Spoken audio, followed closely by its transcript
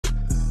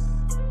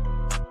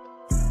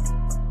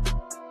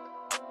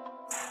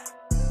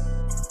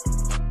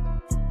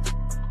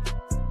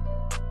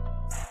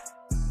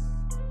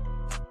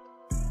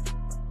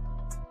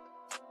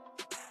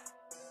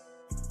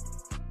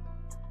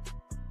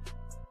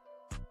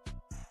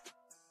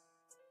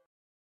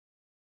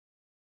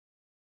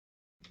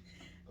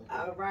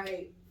All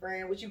right,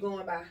 friend, what you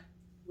going by?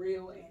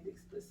 Real and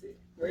explicit.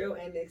 Real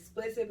and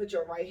explicit. Put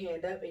your right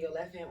hand up and your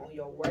left hand on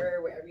your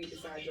word, wherever you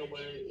decide your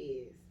word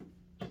is.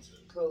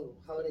 Cool.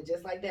 Hold it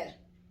just like that.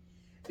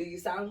 Do you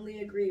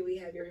solemnly agree we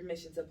have your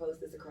permission to post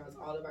this across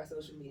all of our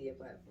social media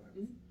platforms?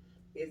 Mm-hmm.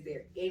 Is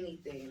there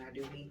anything, and I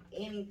do mean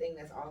anything,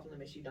 that's off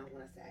limits you don't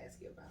want us to ask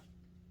you about?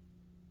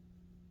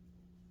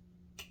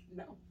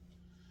 No.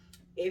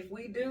 If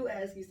we do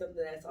ask you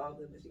something that's off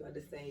limits, you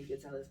understand, you can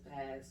tell us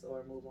pass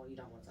or move on. You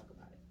don't want to talk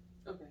about it.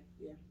 Okay,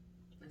 yeah.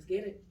 Let's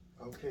get it.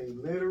 Okay,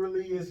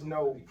 literally, it's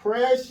no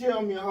pressure.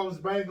 I'm your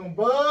host, Bangum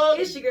Bug.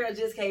 It's your girl,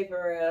 Just K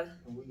for real.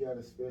 And we got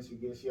a special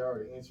guest. She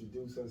already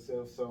introduced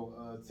herself, so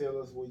tell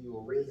us where you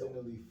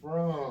originally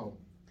from.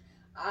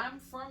 I'm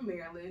from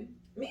Maryland.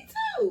 Me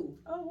too.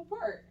 Oh, what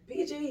part?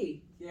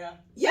 PG. Yeah.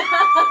 Yeah.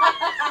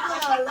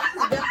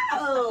 Let's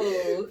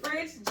go.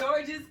 Prince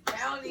George's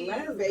County,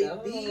 Let's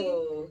baby.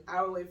 go.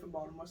 I'm away from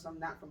Baltimore, so I'm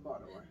not from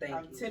Baltimore.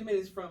 I'm 10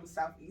 minutes from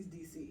Southeast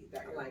DC.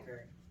 I like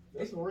her.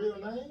 That's a real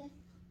name?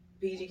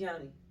 PG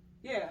County.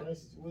 Yeah.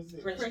 Prince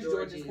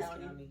George's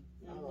County.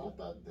 Oh, I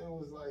thought that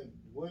was like,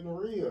 wasn't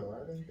real. I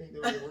didn't think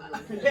that was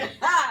a real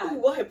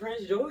name. What,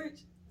 Prince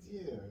George?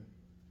 Yeah.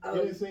 Oh.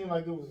 It didn't seem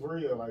like it was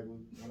real, like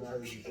when I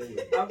heard you say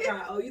it. I'm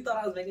crying. Oh, you thought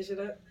I was making shit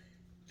up?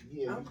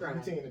 Yeah, I'm crying.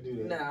 You tend to do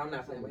that. No, I'm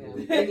not playing with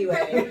him.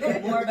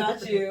 Anyway, more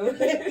about you.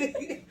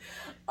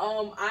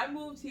 I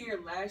moved here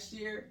last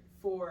year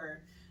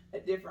for a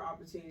different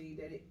opportunity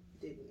that it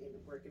didn't end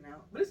up working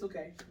out. But it's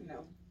okay, you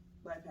know.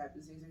 Life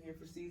happens. Things are here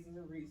for seasons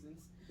and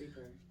reasons.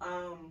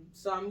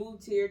 So I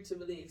moved here to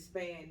really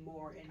expand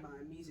more in my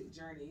music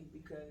journey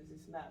because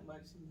it's not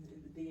much in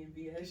the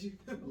DMV as you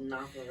know.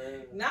 Not for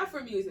real. Not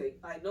for music.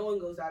 Like no one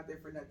goes out there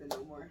for nothing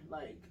no more.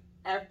 Like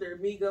after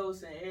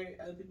Migos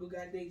and other people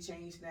got their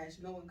chain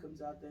snatched, no one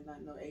comes out there.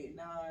 Not no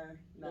A&R,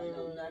 not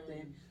no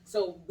nothing.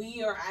 So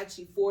we are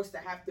actually forced to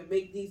have to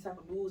make these type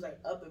of moves, like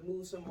up and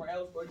move somewhere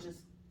else, or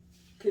just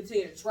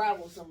continue to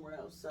travel somewhere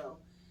else. So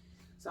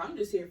I'm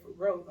just here for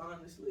growth,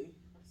 honestly.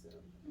 So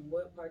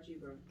what part you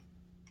from?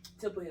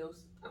 Temple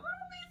Hills. Oh,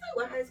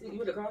 what high school? You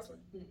went to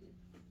Crossland?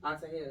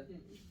 Oxon Hill.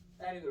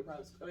 I didn't go to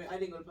private school. I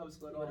didn't go to public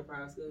school at all. You went to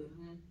private school?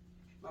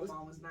 My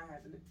mom was not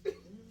having it.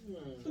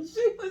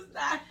 She was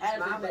not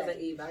having it. Mine was at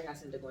Eve. I got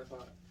sent to Glen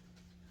Park.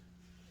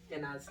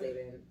 And I stayed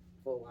in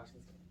Fort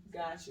Washington.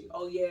 Got you.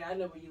 Oh yeah, I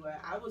know where you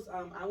at.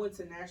 I went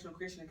to National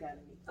Christian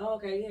Academy. Oh,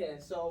 okay, yeah.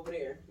 So over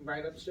there.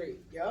 Right up the street.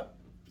 Yep.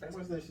 How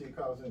much that shit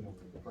cost in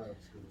the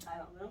private school? I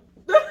don't know.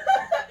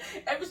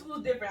 Every school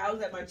is different. I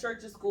was at my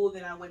church's school,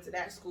 then I went to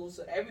that school.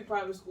 So every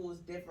private school is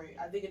different.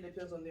 I think it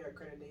depends on their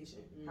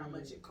accreditation, how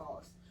much it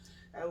costs.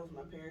 That was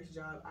my parents'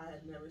 job. I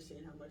had never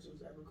seen how much it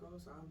was ever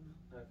cost. So I don't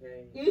know.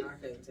 Okay, I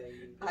couldn't tell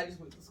you. I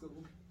just went to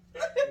school.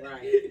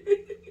 Right.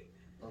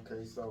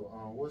 Okay, so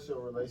what's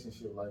your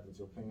relationship like with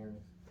your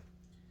parents?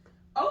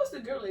 Oh, it's a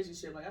good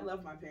relationship. Like, I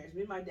love my parents.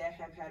 Me and my dad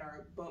have had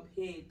our bump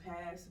head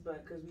past,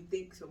 but because we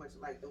think so much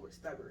alike that we're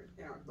stubborn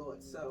in our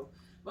thoughts. So,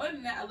 but other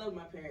than that, I love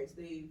my parents.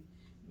 They've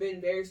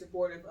been very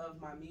supportive of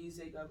my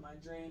music, of my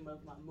dream,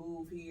 of my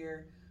move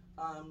here,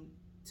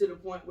 to the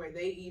point where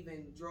they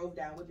even drove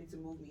down with me to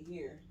move me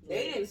here.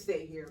 They didn't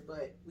stay here,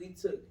 but we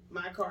took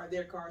my car,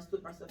 their car,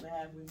 split myself in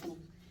half. We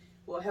moved,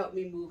 well, helped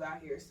me move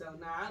out here. So,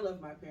 I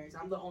love my parents.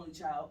 I'm the only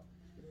child.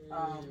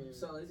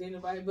 So it's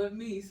anybody but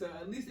me. So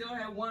at least they don't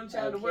have one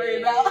child to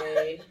worry about.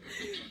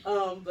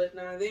 But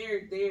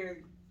they're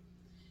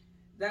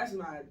that's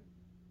my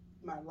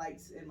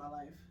lights in my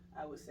life.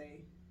 I would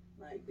say,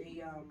 like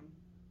they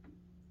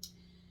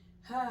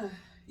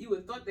you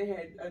would thought they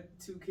had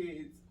 2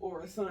 kids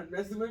or a son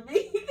messing with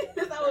me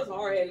because I was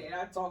hard headed and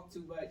I talked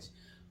too much,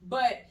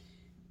 but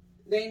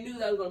they knew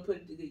that I was going to put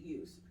it to good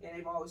use, and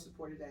they've always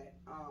supported that.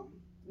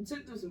 It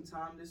took them some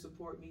time to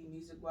support me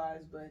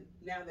music-wise, but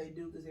now they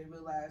do because they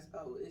realize,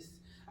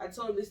 I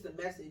told them it's the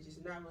message. It's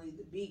not really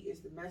the beat, it's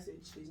the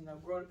message. Because,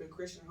 growing up in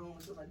Christian homes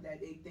and stuff like that,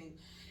 they think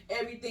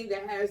everything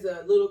that has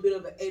a little bit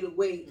of an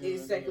 808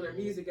 is secular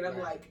music. And I'm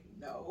like,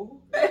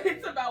 no.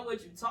 It's about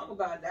what you talk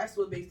about. That's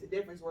what makes the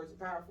difference. Words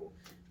are powerful.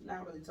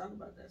 Not really talking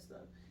about that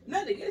stuff.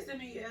 Nothing against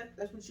me. Yeah,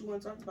 that's what you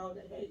want to talk about.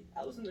 Hey,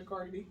 I listen to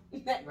Cardi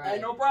B.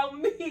 Ain't no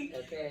problem with me.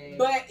 Okay.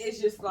 But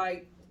it's just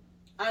like,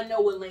 I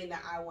know what lane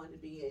that I wanted to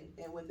be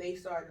in, and when they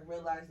started to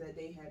realize that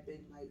they had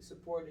been like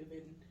supportive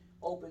and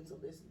open to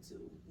listen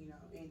to,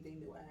 anything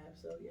that I have.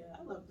 So yeah,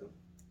 I love them.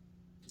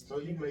 So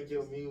you make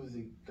your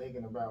music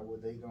thinking about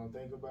what they gonna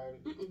think about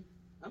it?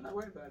 I'm not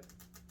worried about it.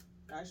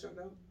 I sure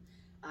don't.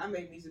 I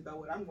make music about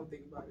what I'm gonna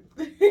think about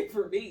it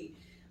for me,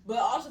 but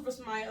also for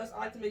somebody else. I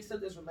like to make stuff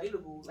that's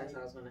relatable. That's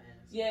what I was gonna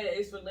ask. Yeah,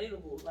 it's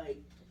relatable.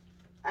 Like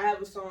I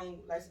have a song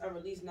that's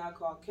unreleased now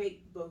called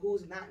 "Cake," but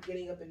who's not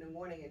getting up in the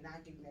morning and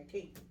not getting that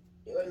cake?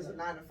 Whether it's a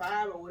 9 to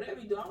 5 or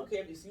whatever you do, I don't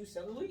care if it's you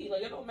selling weed.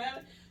 Like, it don't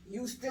matter.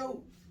 You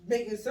still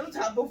making some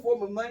type of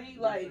form of money.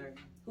 Like,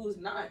 who's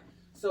not?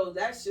 So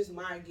that's just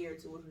my gear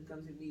to when it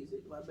comes to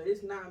music. Like, but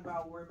it's not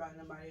about worrying about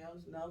nobody else.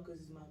 No, because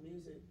it's my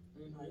music.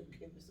 Like,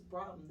 if it's a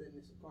problem, then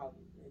it's a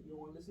problem. If you don't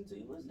want to listen to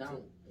it, listen to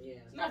it. Yeah.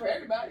 It's not for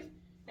everybody.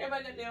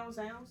 Everybody got their own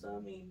sound. So, I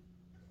mean,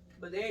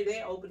 But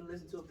they're open to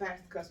listen to it.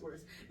 Past the cuss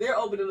words, they're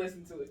open to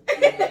listen to it.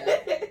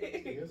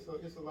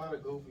 It's a lot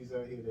of goofies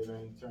out here that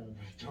ain't trying to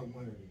make no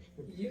money.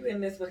 You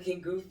and this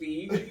fucking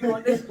goofy. You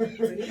on this?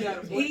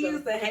 He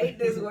used to hate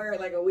this word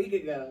like a week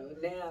ago.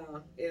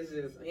 Now it's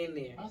just in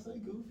there. I say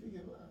goofy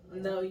a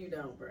lot. No, you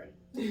don't, bro.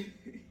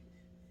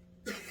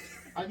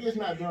 I guess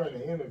not during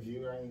the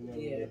interview. I ain't never.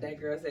 Yeah, that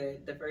girl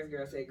said, the first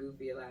girl said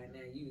goofy a lot.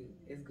 Now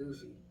it's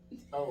goofy.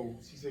 Oh,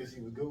 she said she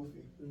was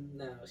goofy.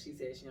 No, she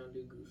said she don't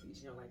do goofy.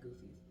 She don't like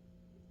goofies.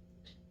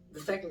 The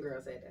second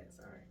girl said that.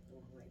 Sorry, I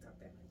don't like talk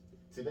that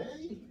much.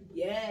 Today?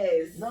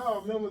 Yes.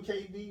 No, remember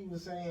KB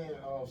was saying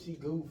she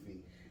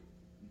goofy.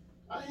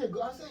 I said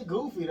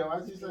goofy though. I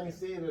just ain't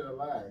said it a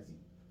lot.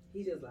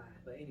 He just lied.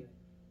 But anyway,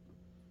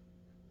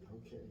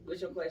 Okay.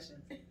 what's your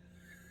question?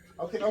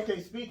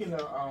 Okay. Speaking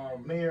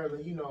of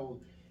Maryland, you know,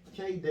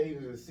 Kay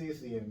dated a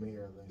sissy in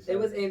Maryland. So It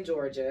was in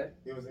Georgia.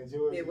 It was in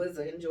Georgia. It was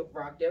in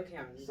Rockdale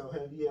County. So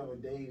have you ever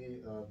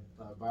dated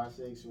a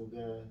bisexual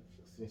guy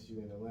since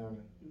you in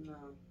Atlanta? No,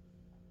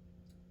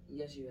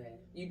 Yes, you have.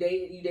 You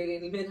dated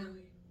any men out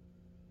here?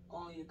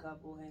 only a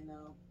couple, and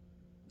no,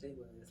 They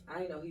was. I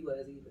didn't know he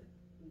was either.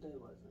 they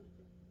wasn't.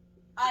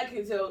 I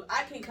can tell.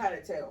 I can kind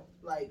of tell.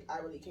 Like I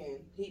really can.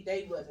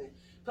 They wasn't.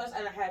 Plus, I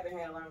haven't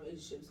had a lot of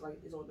relationships. Like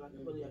it's only like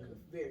really like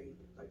a very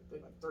like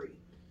 3.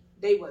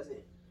 They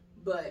wasn't.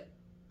 But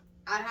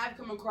I have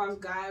come across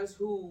guys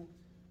who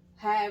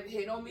have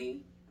hit on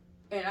me,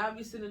 and I'll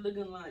be sitting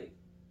looking like,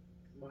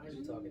 Why are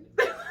you talking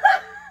to me?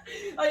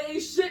 like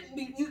it shouldn't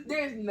be.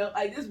 There's no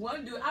like this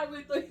one dude. I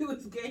really thought he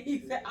was gay. He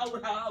said how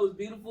I was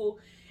beautiful,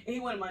 and he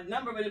wanted my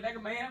number. But in the back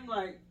of my head, I'm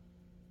like,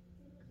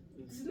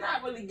 it's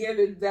not really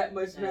giving that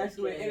much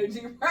masculine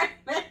energy right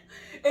now.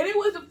 And it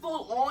wasn't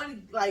full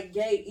on like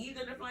gay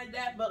either, nothing like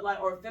that. But like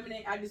or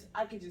feminine.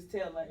 I could just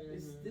tell like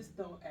this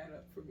don't add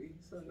up for me.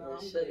 So no,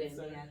 I'm good,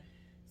 sir.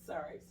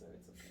 Sorry, sir.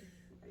 It's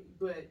okay.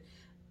 But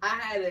I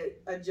had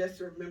to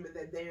just remember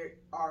that there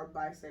are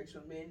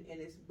bisexual men, and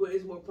it's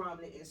more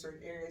prominent in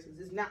certain areas because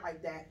it's not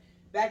like that.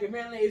 Back in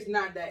Maryland, it's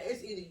not that.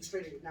 It's either you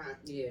straight or you're not.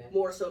 Yeah.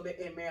 More so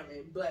in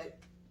Maryland, but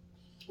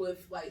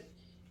with like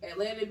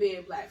Atlanta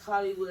being Black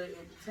Hollywood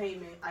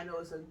entertainment, I know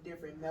it's a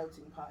different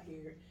melting pot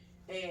here,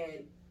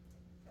 and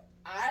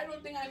I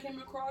don't think I came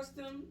across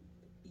them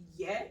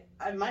yet.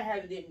 I might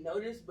have didn't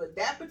notice, but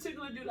that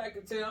particular dude I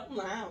could tell. I'm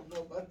like, I don't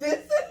know about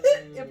this.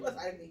 And plus,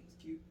 I think he's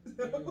cute.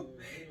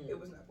 It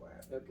was not what happened.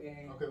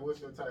 Okay. Okay,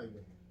 what's your type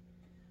then?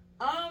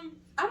 I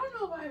don't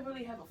know if I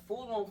really have a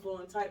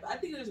full-on type. I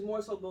think it just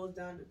more so goes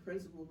down to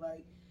principle.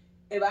 Like,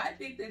 if I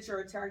think that you're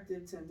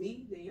attractive to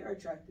me, then you're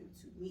attractive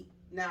to me.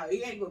 Now,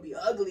 it ain't gonna be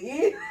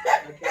ugly,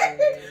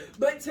 Okay.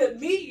 but to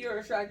me, you're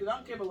attractive. I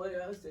don't care about what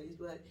else says,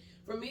 but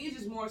for me, it's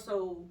just more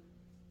so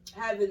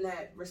having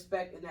that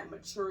respect and that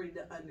maturity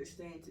to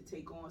understand to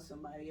take on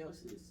somebody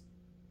else's,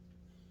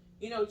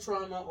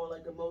 trauma or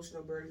like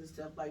emotional burdens and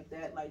stuff like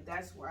that. Like,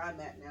 that's where I'm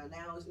at now.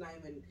 Now it's not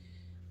even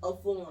a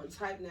full-on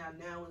type now.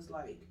 Now it's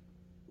like,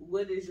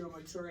 what is your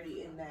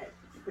maturity in that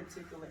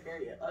particular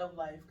area of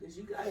life? Because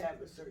you gotta have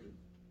a certain.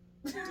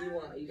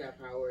 You got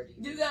priorities.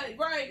 You got it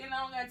right, and I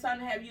don't got time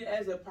to have you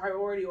as a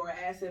priority or an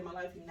asset in my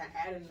life. You're not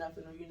adding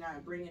nothing, or you're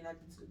not bringing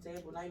nothing to the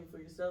table, not even for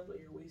yourself, but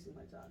you're wasting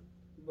my time.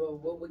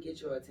 But what would get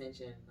your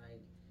attention?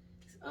 Like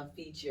a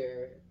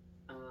feature.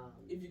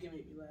 If you can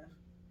make me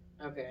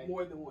laugh. Okay.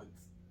 More than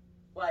once.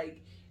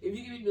 Like, if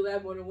you can make me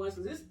laugh more than once,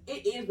 because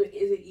it is, but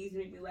is it easy to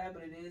make me laugh?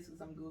 But it is,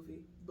 because I'm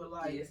goofy. But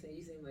like, you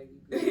seem like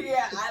you good.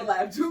 yeah, I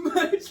laugh too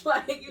much.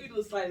 Like, give me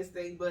the slightest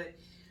thing, but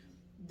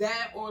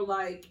that or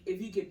like,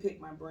 if you can pick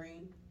my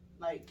brain,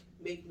 like,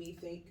 make me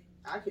think.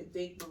 I can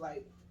think, but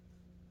like,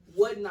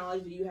 what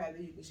knowledge do you have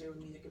that you can share with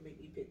me that can make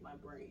me pick my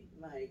brain?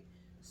 Like,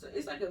 so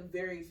it's like a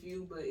very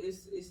few, but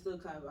it's still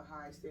kind of a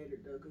high standard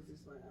though, because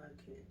it's like I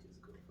can't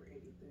just go for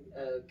anything.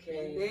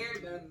 Okay. And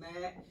they're done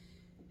that.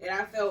 And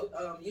I felt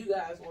you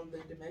guys on the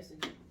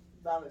domestic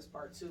violence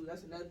part too.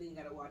 That's another thing you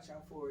gotta watch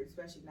out for,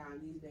 especially now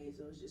these days.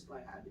 So it's just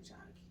like I've been trying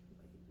to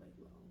keep like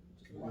low.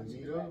 Just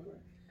watching the background.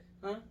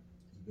 Huh?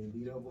 You been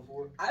beat up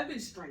before? I've been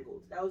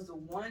strangled. That was the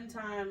one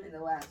time and the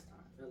last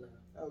time.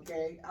 Hello.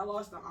 Okay, I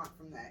lost an aunt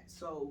from that.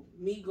 So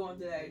me going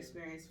through that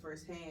experience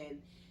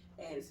firsthand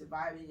and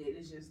surviving it,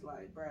 it's just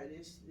like, bro,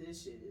 this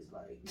shit is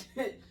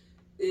like.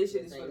 This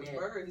shit is for the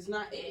birds. It's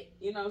not it.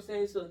 You know what I'm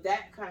saying? So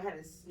that kind of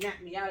had to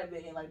snap me out of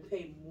it and like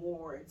pay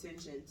more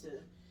attention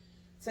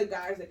to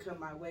guys that come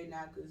my way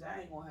now, because I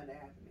ain't gonna have that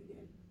happen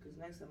again. Because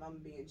next time I'm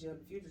gonna be in jail,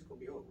 the future's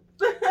gonna be over.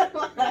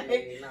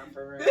 Hey, not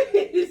for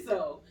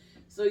real.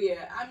 So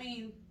yeah, I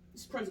mean,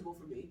 it's principle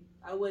for me.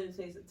 I wouldn't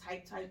say it's a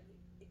type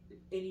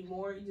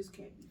anymore. You just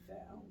can't be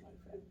fat. I don't like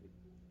fat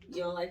people.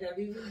 You don't like that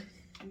people?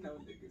 No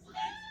niggas.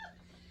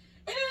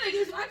 And then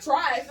niggas, I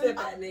try.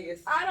 Fat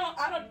niggas.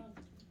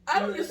 I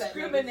don't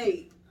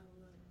discriminate.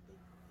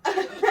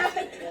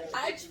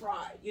 I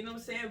try, you know what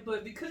I'm saying?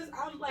 But because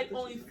I'm like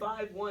only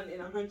 5'1"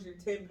 and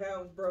 110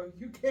 pounds, bro,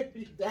 you can't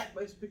be that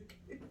much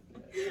bigger.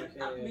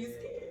 Okay. I'd be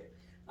scared.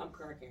 I'm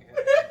cracking.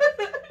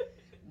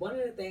 One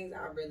of the things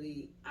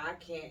I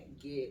can't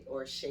get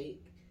or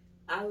shake,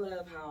 I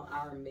love how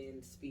our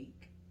men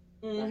speak.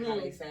 Like how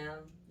they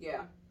sound.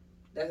 Yeah.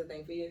 That's a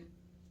thing for you?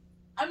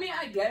 I mean,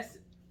 I guess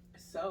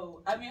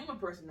so. I mean, I'm a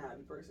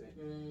personality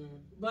person.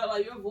 But,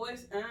 like, your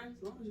voice, as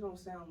long as you don't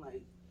sound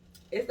like...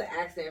 It's the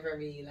accent for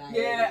me. Like,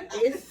 yeah.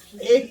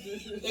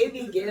 It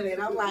be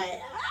giving. I'm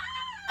like,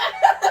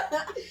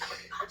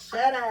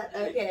 shut up.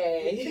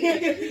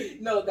 Okay.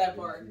 No, that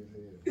part.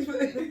 For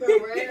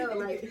real.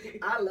 Like,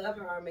 I love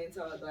how our men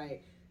talk.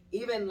 Like,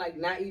 even, like,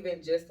 not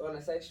even just on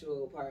a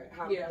sexual part.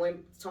 How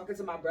when talking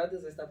to my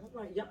brothers and stuff, I'm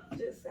like, y'all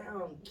just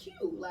sound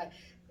cute. Like,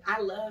 I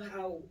love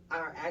how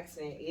our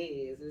accent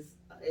is.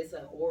 It's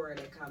an aura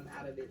that comes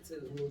out of it,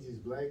 too. You mean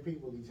just black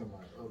people? You talking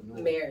about up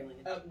north?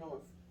 Maryland. Up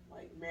north.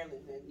 Like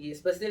Maryland, then. Yeah,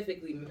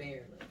 specifically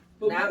Maryland.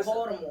 But not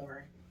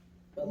Baltimore,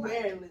 but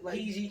Maryland, like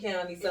PG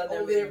County,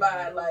 Southern. Over there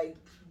by like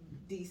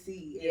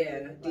DC.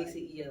 Yeah,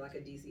 DC. Yeah, like a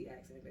DC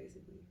accent,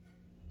 basically.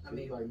 So I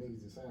mean, like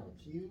niggas that sound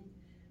cute.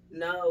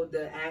 No,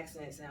 the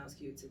accent sounds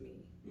cute to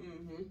me.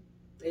 Mm-hmm.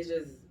 It's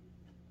just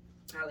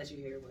I'll let you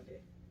hear one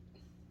day.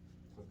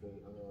 Okay,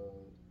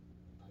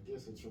 I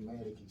guess a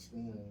traumatic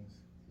experience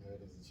you had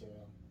as a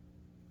child.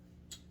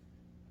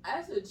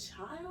 As a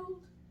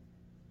child,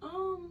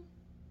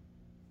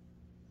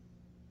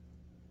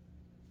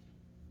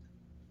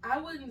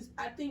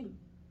 I think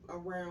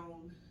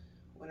around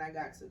when I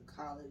got to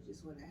college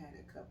is when I had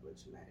a couple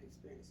of traumatic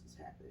experiences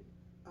happen.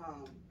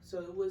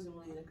 So it wasn't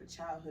really like a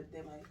childhood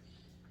thing. Like,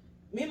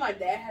 me and my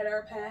dad had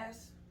our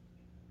past,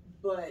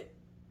 but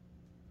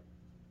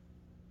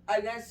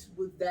I guess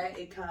with that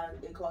it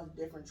caused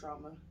different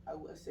trauma. I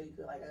would say,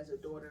 like, as a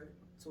daughter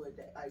to a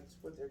dad, like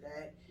with her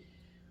dad.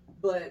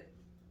 But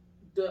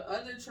the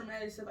other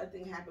traumatic stuff I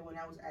think happened when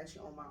I was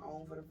actually on my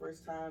own for the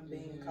first time,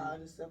 being in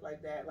college and stuff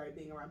like that, like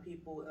being around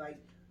people like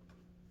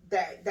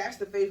that's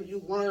the phase when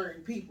you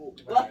learn people,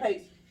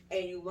 like,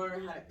 and you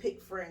learn how to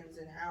pick friends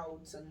and how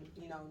to,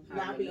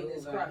 not be in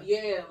this crowd.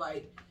 Yeah,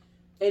 like,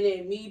 and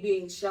then me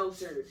being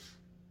sheltered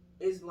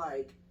is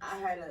like I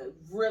had to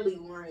really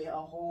learn it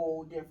a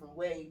whole different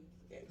way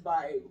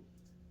by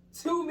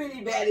too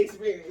many bad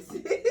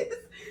experiences.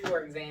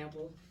 For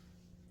example,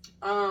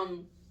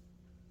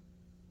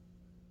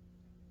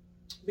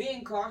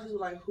 being cautious with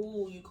like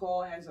who you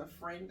call as a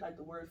friend, like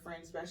the word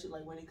friend, especially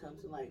like when it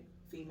comes to like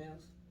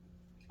females.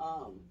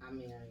 I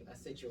mean, a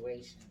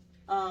situation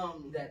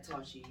that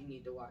taught you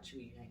need to watch who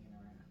you're hanging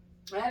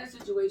around. I had a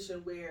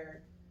situation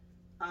where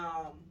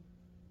I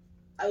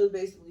was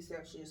basically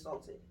sexually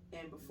assaulted,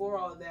 and before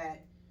all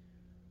that,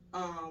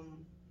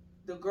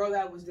 the girl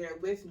that was there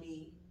with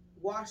me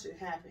watched it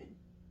happen,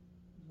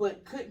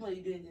 but couldn't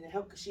really do anything to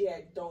help because she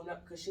had thrown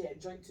up because she had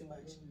drank too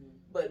much.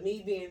 But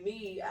me being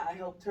me, I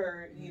helped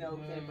her, get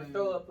her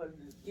throw up, and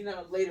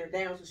laid her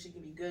down so she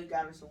could be good,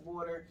 got her some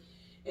water,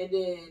 and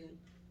then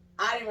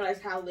I didn't realize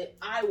how lit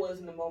I was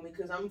in the moment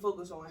because I'm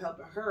focused on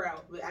helping her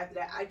out. But after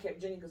that, I kept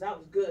drinking because I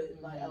was good.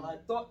 Like, I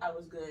thought I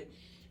was good.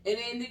 And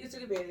then niggas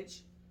took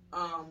advantage.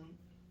 And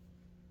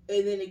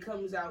then it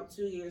comes out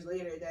 2 years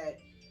later that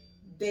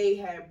they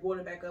had brought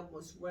it back up,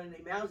 was running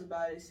their mouths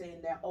about it,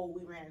 saying that, oh,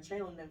 we ran a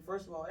train on them.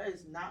 First of all, that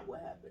is not what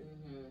happened.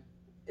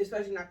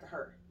 Especially not to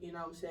her, you know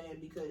what I'm saying?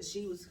 Because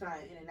she was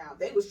kind of in and out.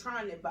 They was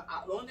trying it, but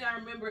the only thing I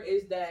remember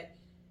is that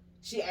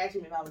she asked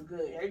me if I was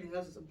good. Everything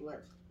else is a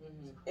blur.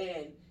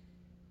 And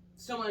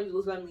someone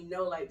was letting me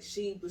know, like,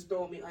 she was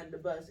throwing me under the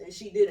bus, and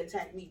she did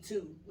attack me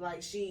too.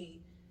 Like,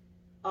 she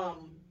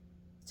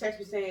texted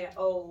me saying,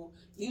 oh,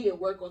 you need to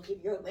work on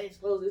keeping your legs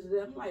closed. This and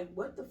that. I'm like,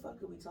 what the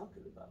fuck are we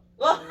talking about?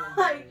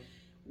 Like,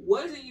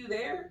 wasn't you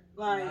there?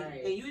 Like,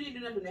 and you didn't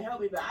do nothing to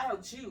help me, but I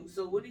helped you.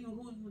 So who are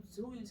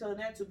you telling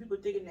that to? People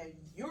thinking that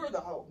you're the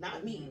hoe,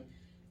 not me.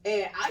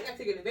 And I got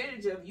taken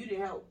advantage of. You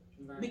didn't help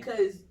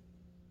because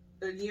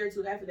a year or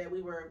two after that,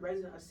 we were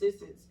resident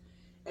assistants.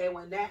 And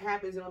when that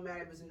happens, it don't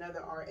matter if it's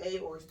another RA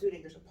or a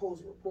student, you're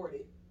supposed to report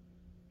it.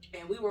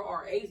 And we were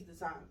RAs at the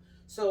time.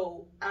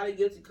 So out of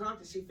guilty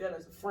conscience, she felt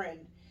as a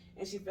friend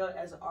and she felt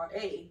as an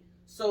RA.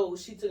 So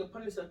she took it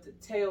upon herself to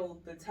tell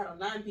the Title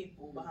IX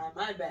people behind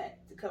my back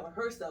to cover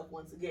herself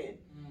once again.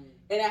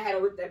 And I had to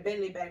rip that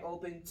Bentley back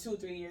open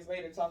 2-3 years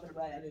later talking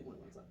about it. I didn't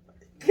want to talk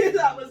about it. Because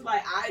I was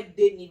like, I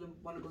didn't even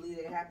want to believe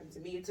that it happened to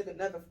me. It took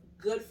another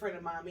good friend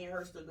of mine, me and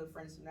her still good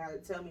friends now, to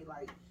tell me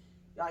like,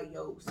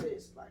 yo,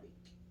 sis, like,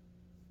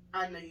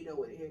 I know you know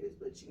what it is,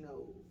 but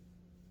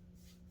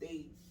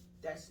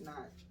that's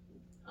not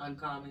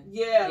uncommon.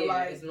 Yeah, yeah,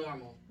 like it's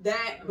normal.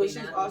 That, but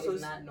she's also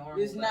it's not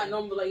normal. It's not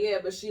normal. Like, yeah,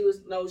 but she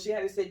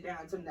had to sit down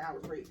and tell me that I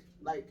was raped.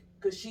 Like,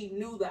 because she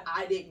knew that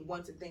I didn't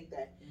want to think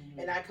that,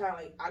 and I kind of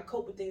like I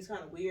cope with things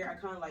kind of weird. I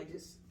kind of like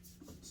just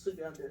sleep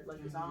it out there, like,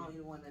 because I don't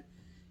even want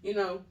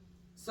to,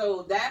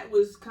 So that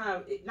was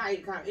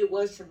it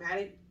was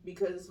traumatic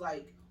because it's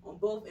like on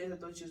both ends I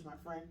thought she was my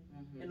friend,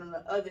 and on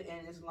the other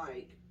end it's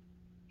like,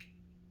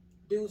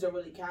 dudes are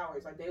really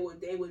cowards. Like, they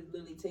would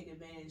literally take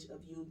advantage of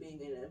you being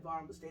in an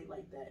vulnerable state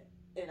like that.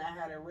 And I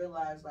had to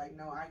realize, like,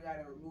 no, I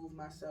gotta remove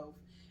myself.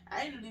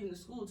 I ended up leaving the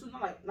school too,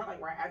 not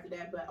like right after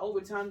that, but over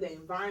time the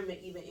environment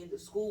even in the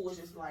school was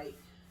just like,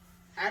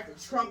 after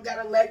Trump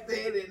got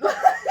elected, and like,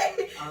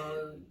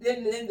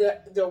 then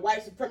the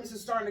white supremacists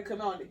starting to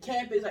come out on the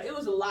campus. Like, it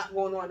was a lot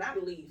going on. I had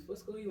to leave. What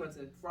school you went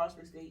to?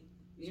 Frostburg State.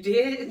 You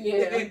did?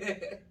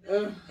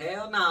 Yeah.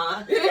 Hell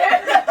nah.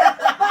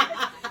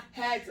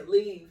 Had to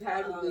leave.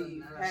 Had to Oh, leave.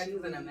 no, Had she to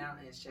was in the leave.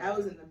 mountains. I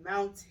was in the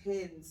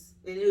mountains,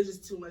 and it was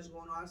just too much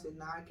going on. I said,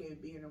 nah, I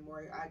can't be here no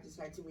more. I just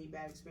had too many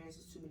bad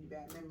experiences, too many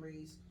bad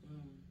memories,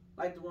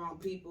 like the wrong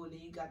people. And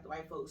then you got the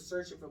white folks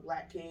searching for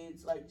black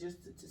kids, like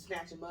just to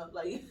snatch them up.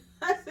 Like,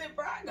 I said,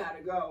 bro, I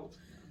gotta go.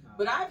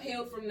 But I've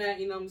healed from that,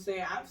 you know what I'm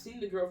saying? I've seen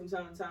the girl from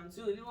time to time,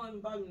 too, and it won't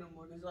even bother me no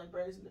more. Because, like,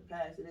 bro, it's in the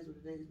past. It is what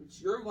it is.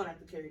 But you're going to have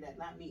to carry that,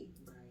 not me.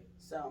 Right.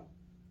 So,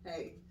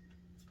 hey.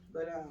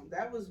 But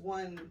that was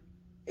one.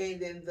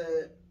 And then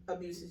the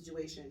abuse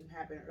situation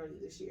happened early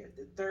this year.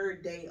 The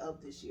third day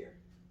of this year.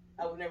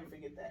 I will never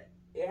forget that.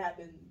 It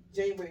happened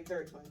January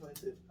 3rd,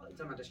 2022. Oh, you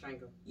talking about the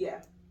strangle?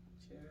 Yeah.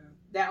 Sure.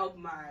 That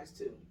opened my eyes,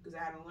 too. Because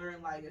I had to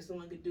learn, like, if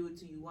someone could do it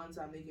to you one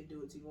time, they can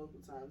do it to you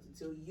multiple times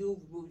until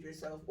you remove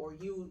yourself or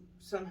you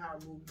somehow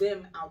remove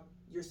them out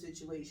your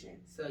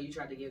situation. So you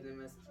tried to give them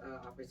an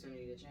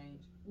opportunity to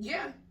change?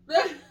 Yeah.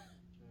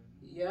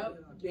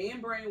 Yep. Being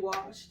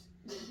brainwashed.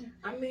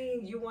 I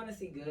mean, you want to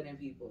see good in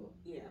people.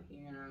 Yeah.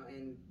 You know,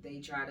 and they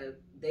try to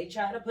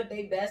put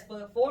their best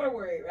foot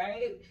forward,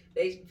 right?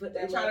 They put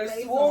that They try to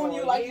face swoon on,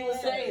 you like you yeah. were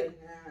saying.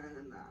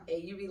 Nah.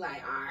 And you be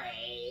like, all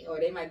right. Or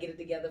they might get it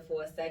together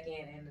for a second,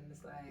 and then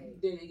it's like,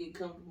 Then they get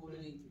comfortable.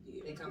 Then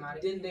they come out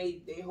Then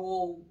they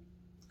whole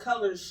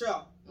colors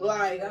show.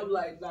 Like, I'm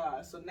like,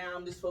 nah. So now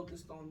I'm just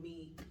focused on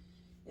me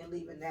and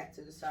leaving that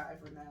to the side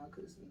for now.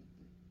 Because,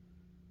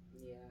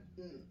 yeah.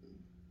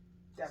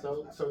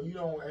 So you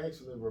don't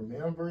actually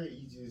remember it.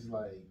 You just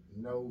like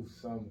know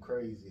something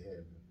crazy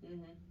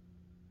happened.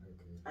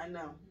 Okay. I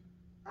know.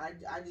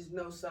 I just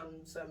know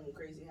something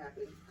crazy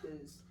happened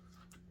because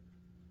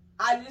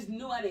I just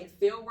knew I didn't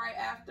feel right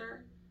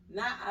after.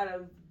 Not out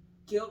of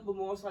guilt, but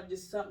more so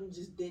just something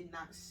just did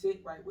not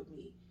sit right with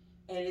me.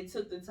 And it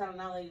took the time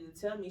that lady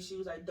to tell me, she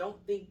was like,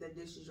 don't think that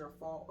this is your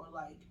fault or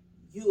like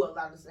you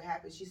allowed this to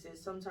happen. She said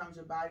sometimes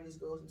your body just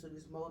goes into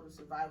this mode of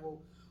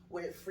survival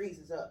where it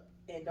freezes up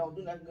and don't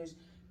do nothing because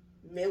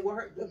men will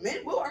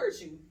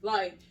hurt you.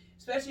 Like,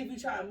 especially if you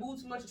try to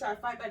move too much and try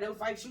to fight back, they'll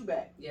fight you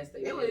back. Yes,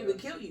 They will even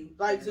kill you.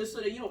 Like, just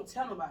so that you don't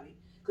tell nobody.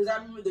 Because I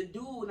remember the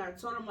dude, and I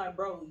told him, like,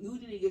 bro, you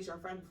need to get your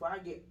friend before I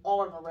get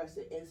all of them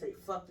arrested and say,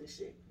 fuck this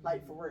shit.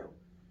 Like, for real.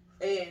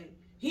 And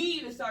he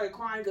even started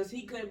crying because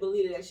he couldn't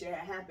believe that shit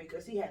had happened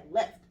because he had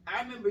left.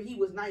 I remember he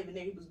was not even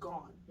there. He was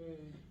gone.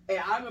 And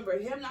I remember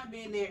him not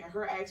being there and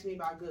her asking me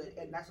about good,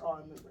 and that's all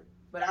I remember.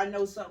 But I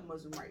know something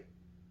wasn't right.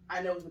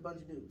 I know it was a bunch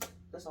of dudes.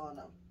 That's all I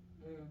know.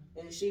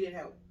 And she didn't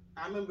help.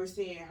 I remember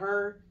seeing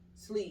her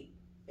sleep,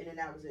 and then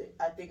that was it.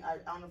 I think I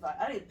don't know if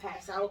I didn't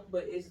pass out,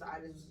 but I just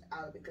was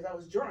out of it because I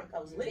was drunk. I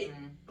was lit.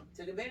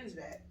 Took advantage of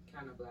that.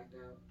 Kind of blacked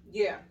out.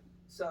 Yeah.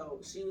 So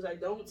she was like,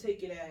 "Don't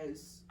take it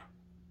as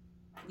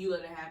you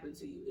let it happen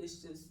to you. It's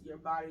just your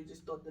body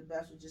just thought the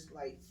best was just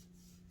like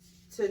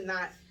to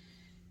not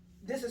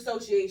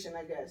disassociation,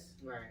 I guess.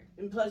 Right.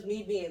 And plus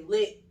me being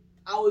lit,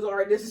 I was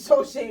already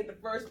disassociated in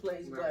the first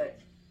place, Right. but."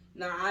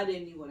 Nah, I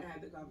didn't even want to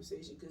have the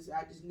conversation because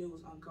I just knew it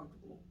was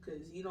uncomfortable.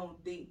 Because you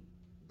don't think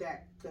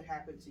that could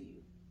happen to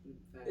you,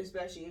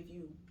 especially if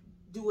you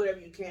do whatever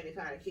you can to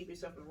kind of keep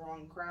yourself in the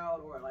wrong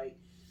crowd or like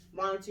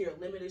monitor your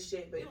limited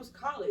shit. But it was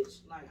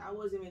college. Like I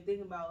wasn't even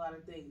thinking about a lot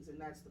of things,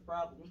 and that's the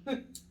problem.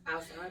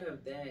 Outside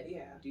of that,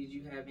 yeah. Did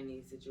you have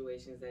any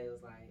situations that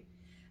was like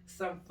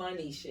some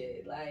funny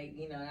shit, like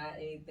not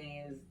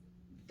anything as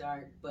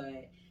dark,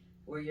 but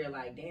where you're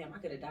like, damn, I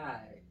could have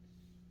died.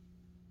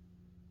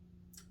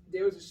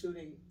 There was a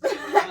shooting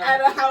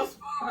at a house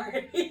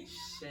party.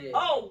 Shit.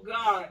 Oh,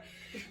 God.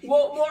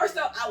 Well, more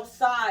so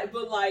outside,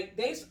 but, like,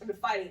 they started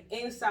fighting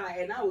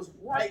inside, and I was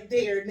right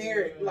there near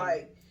it.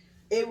 Like,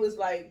 it was,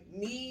 like,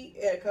 me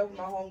and a couple of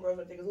my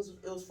homegirls, I think it was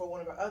for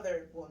one of our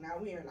other, well, now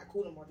we are not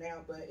cool no more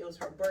now, but it was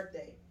her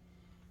birthday.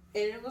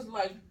 And it was,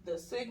 like, the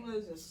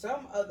Sigmas and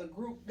some other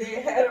group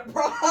there had a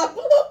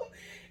problem.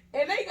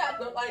 And they got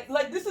the,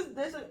 like this is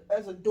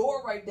there's a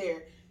door right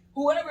there.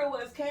 Whoever it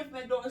was came from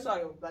that door and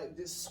started like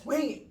just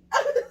swinging.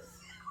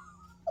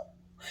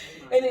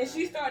 And then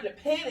she started to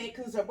panic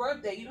because it's her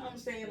birthday. You know what I'm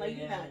saying? Like,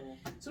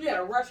 So we had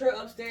to rush her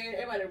upstairs.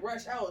 Everybody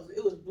rushed out.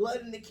 It was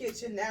blood in the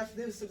kitchen. Now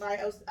there was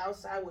somebody else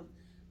outside with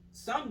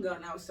some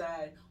gun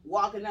outside,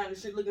 walking down the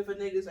street looking for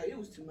niggas. Like, it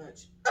was too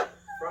much.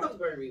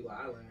 Frostburg be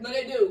wildin'. No,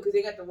 they do, because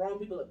they got the wrong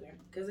people up there.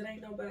 Because it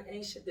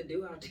ain't shit to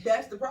do out there.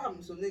 That's the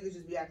problem. So niggas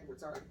just be acting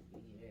retarded.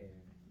 Yeah.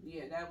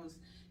 Yeah,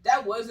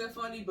 that wasn't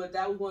funny, but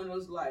that was one of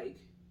those like,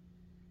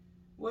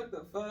 what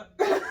the fuck?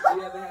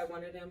 You ever had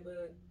one of them,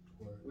 but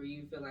where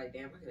you feel like,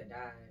 damn, I could have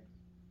died?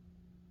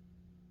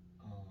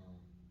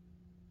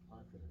 I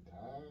could have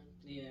died?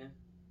 Yeah.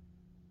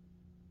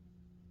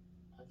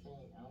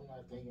 I'm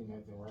not thinking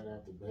nothing right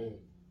off the bat.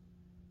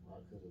 I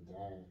could have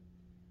died.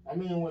 I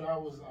mean, when I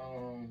was,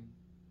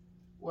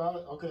 when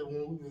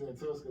we was in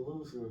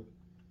Tuscaloosa,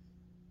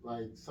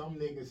 like some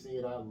nigga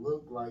said I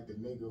look like the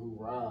nigga who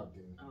robbed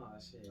him. Oh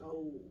shit.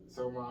 Oh.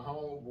 So my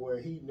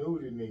homeboy, he knew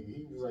the nigga.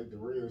 He was like the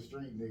real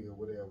street nigga,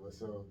 whatever.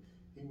 So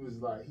he was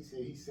like, he said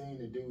he seen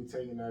the dude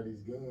taking out his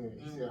gun.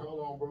 He said, "Hold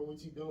on, bro,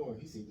 what you doing?"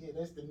 He said, "Yeah,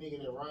 that's the nigga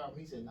that robbed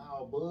me." He said,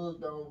 "Nah, Bug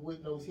don't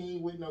with no, he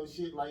ain't with no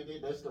shit like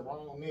that. That's the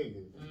wrong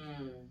nigga."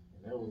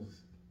 And that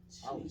was,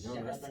 I was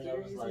young. I think I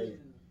was like,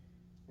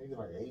 maybe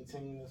like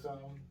 18 or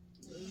something.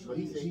 But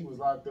he said he was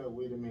locked up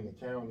with him in the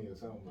county or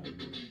something like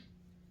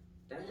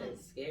that. That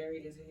is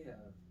scary as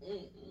hell.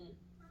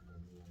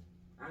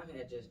 I've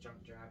had just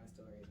drunk driving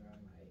stories where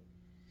I'm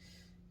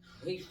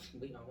like,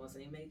 we almost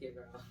ain't make it,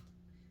 girl.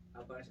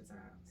 A bunch of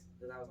times.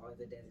 Because I was always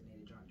a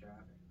designated drunk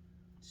driver.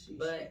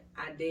 But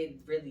I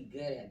did really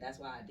good at it. That's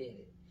why I did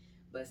it.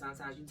 But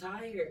sometimes you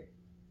tired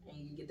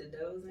and you get the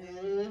doze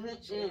in.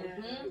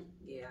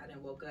 Yeah, I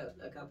done woke up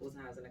a couple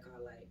times in the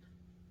car like,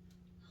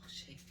 oh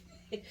shit.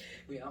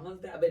 We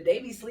almost died. But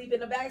they be sleeping in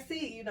the back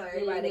seat. You know,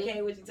 everybody that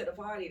came with you to the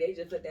party, they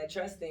just put that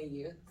trust in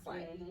you. It's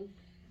like,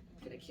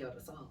 could have killed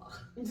us all.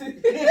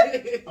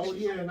 Oh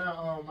yeah, and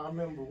I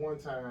remember one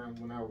time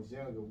when I was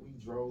younger, we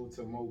drove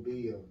to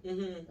Mobile,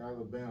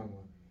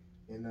 Alabama,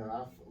 and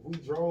we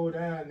drove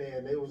down there,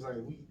 and they was like,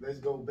 let's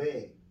go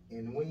back,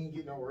 and we didn't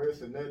get no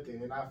rest or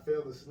nothing, and I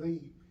fell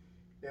asleep,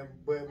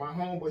 but my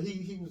homeboy,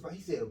 he was like,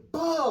 he said,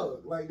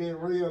 "Bug," like that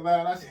real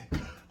loud. I said,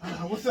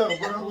 "What's up,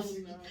 bro?"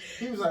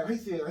 He was like, he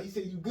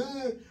said, "You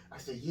good?" I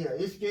said, "Yeah."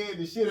 It scared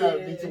the shit out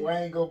of me till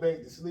I ain't go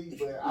back to sleep,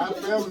 but I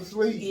fell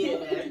asleep. Yeah.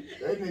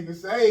 That nigga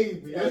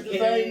saved me. That's the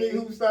same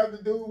nigga who stopped the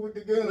dude with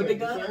the gun. With the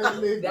gun?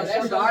 That's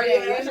your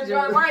guardian. That's your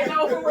guardian. Right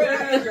now, for real.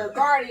 That's your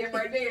guardian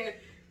right there.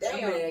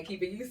 Damn, man,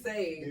 keeping you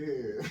safe.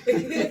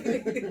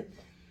 Yeah.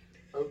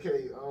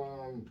 Okay,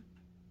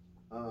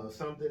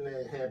 something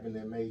that happened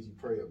that made you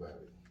pray about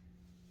it.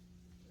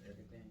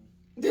 Everything.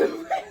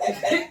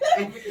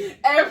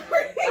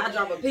 I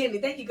drop a penny.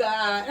 Thank you,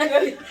 God.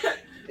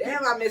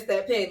 Damn, I missed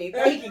that penny.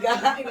 Thank you,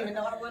 God. I didn't even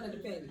know I wanted a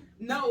penny.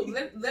 No,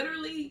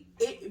 literally,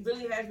 it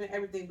really has been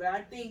everything. But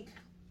I think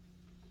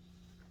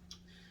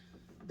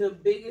the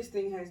biggest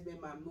thing has been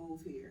my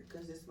move here,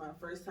 because it's my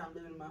first time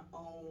living my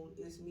own.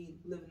 It's me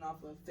living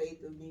off of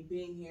faith of me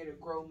being here to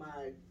grow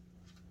my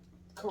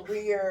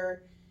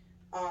career,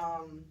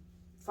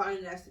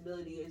 finding that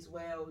stability as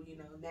well. You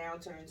know, now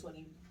turning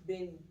 20.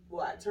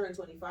 I turned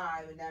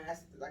 25, and now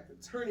that's like the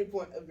turning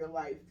point of your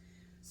life.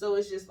 So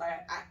it's just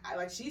like I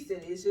like she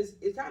said, it's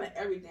kind of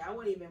everything. I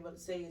wouldn't even be able to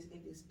say it's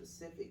anything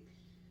specific.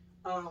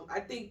 I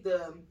think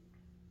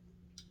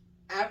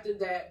after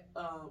that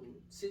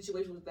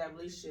situation with that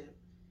relationship,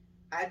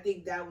 I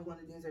think that was one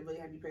of the things that really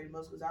had me pray the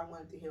most, because I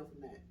wanted to heal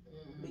from that.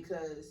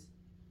 Because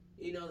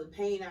you know, the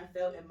pain I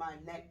felt in my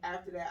neck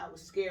after that, I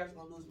was scared I was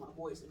gonna lose my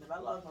voice, and if I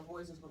lost my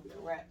voice, it's gonna be a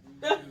wrap.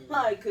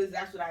 Like, because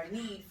that's what I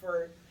need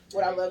for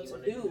what I love to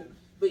do.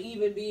 But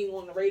even being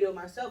on the radio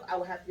myself, I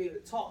would have to be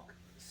able to talk.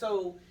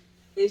 So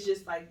it's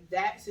just like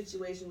that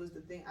situation was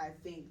the thing I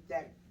think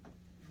that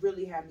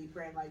really had me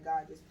praying, like,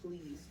 God, just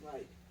please,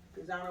 like,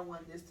 because I don't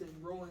want this to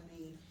ruin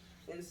me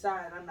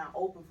inside and I'm not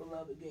open for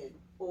love again,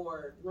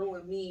 or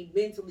ruin me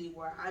mentally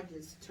where I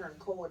just turn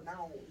cold and I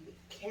don't even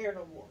care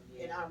no more,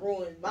 and I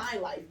ruin my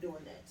life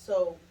doing that.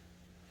 So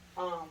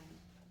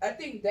I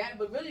think that,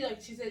 but really,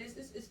 like she said,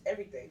 it's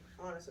everything,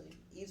 honestly,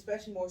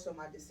 especially more so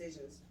my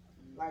decisions.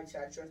 Like,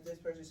 should I trust this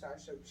person?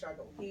 Should I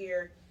go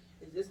here?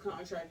 Is this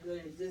contract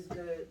good? Is this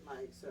good?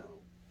 Like, so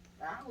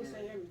I would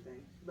say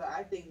everything. But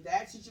I think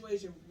that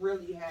situation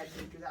really had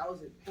me, because I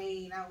was in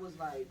pain. I was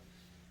like,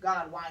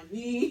 God, why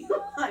me?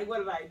 Like, what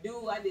did I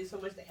do? I did so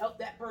much to help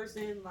that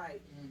person.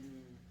 Like,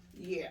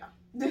 yeah.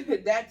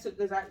 That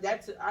took, I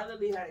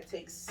literally had to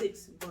take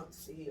 6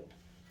 months to heal.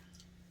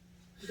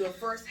 The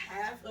first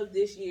half of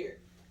this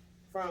year,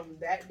 from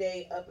that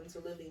day up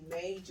until literally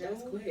May, June.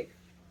 That's quick.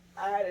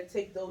 I had to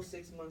take those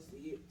 6 months to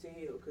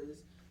heal,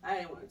 because I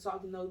didn't want to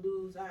talk to no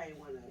dudes. I didn't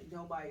want to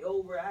nobody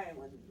over. I didn't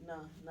want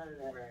none of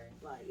that. Right.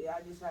 Like, yeah,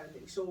 I just had to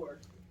make sure.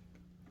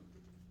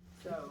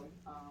 So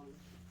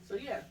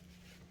yeah.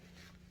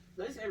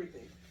 So it's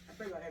everything. I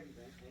pray about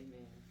everything.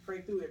 Amen.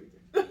 Pray through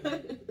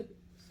everything.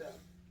 So.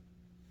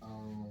 Let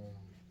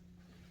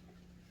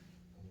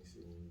me see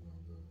where we're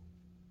gonna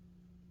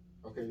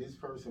go. Okay, this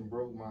person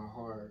broke my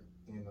heart,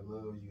 and the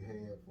love you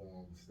had for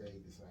him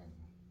stayed the same.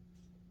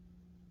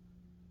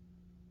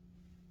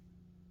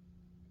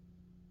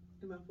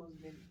 Am I supposed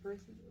to be the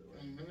person?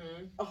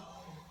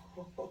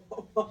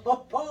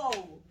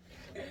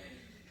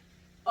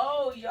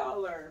 Oh,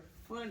 y'all are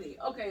funny.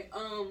 Okay,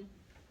 I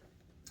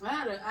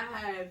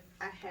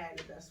had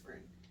a best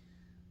friend,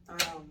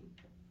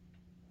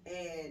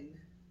 and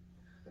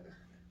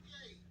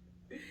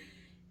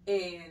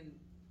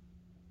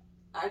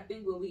I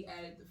think when we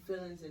added the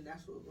feelings, and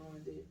that's what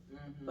ruined it.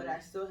 But I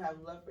still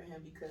have love for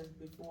him, because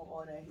before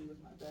all that, he was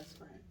my best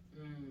friend.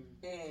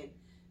 And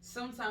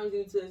sometimes,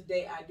 even to this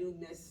day, I do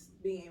miss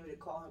being able to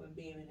call him and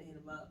being able to hit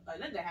him up. Like,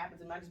 nothing that happens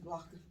to him, I just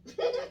blocked him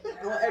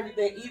on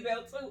everything.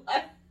 Email too.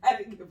 I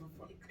didn't give a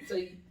fuck. So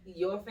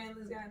your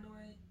family's got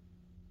annoyed?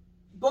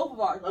 both of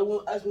ours,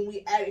 like when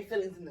we added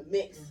feelings in the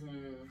mix,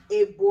 Mm-hmm.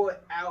 it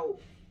brought out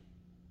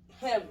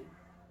him.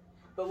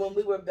 But when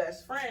we were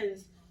best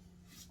friends,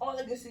 all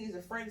I could see is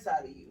a friend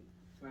side of you.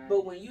 Right.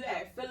 But when you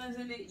add feelings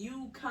in it,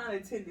 you kind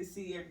of tend to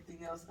see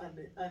everything else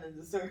under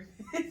the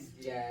surface.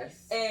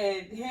 Yes.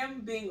 And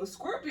him being a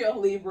Scorpio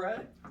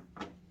Libra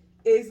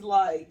is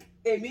like,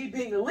 and me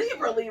being a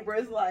Libra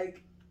is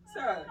like,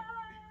 sir,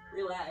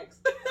 relax.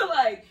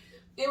 Like,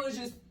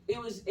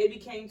 it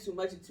became too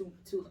much and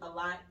too a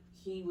lot.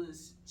 He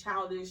was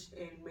childish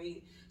and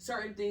made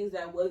certain things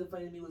that wasn't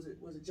funny to me was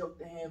a joke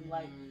to him.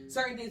 Like,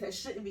 certain things that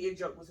shouldn't be a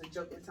joke was a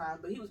joke at times.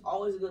 But he was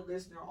always a good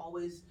listener,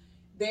 always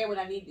there when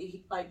I need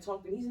to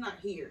talk to him. He's not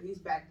here. He's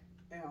back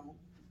now.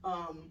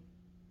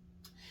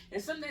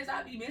 And some days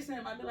I'd be missing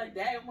him. I'd be like,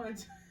 Dad, I want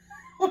to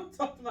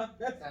talk to my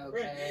best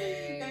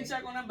friend and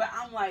check on him. But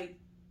I'm like,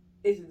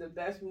 is it the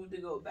best move to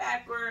go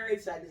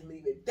backwards? Should I just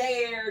leave it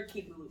there?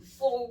 Keep it moving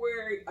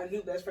forward? A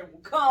new best friend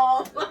will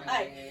come.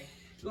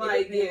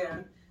 Like,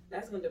 yeah.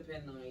 That's gonna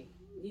depend on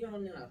you.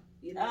 Don't know.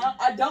 You know.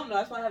 I don't know.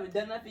 That's why I haven't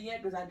done nothing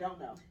yet because I don't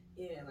know.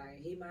 Yeah,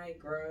 like he might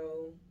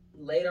grow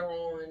later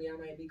on. Y'all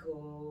might be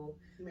cool,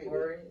 Maybe.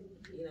 or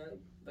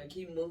but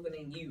keep moving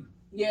in you.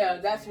 Yeah,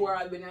 that's where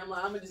I've been. I'm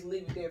like, I'm gonna just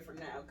leave it there for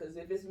now because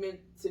if it's meant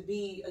to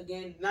be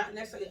again, not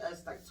necessarily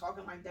us like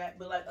talking like that,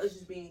 but like us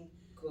just being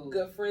Cool.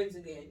 good friends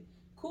again.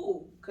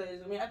 Cool,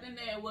 because I mean, at the end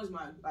of the day, it was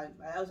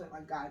that was like my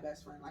guy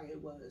best friend, like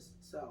it was.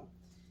 So,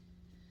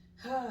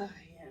 yeah,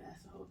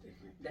 that's a whole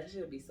different. That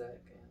should be suck.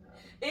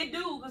 It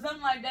do, because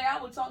I'm like, Dad,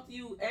 I would talk to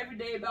you every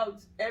day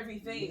about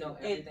everything. You know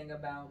everything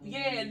about me.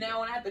 Yeah, and now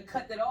when I have to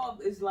cut that off,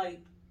 it's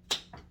like,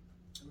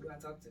 who do I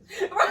talk to?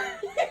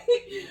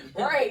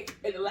 right.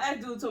 And the last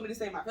dude told me to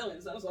say my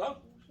feelings. So I was like, oh,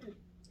 shit.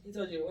 He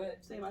told you what?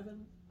 Say my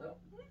feelings. Oh.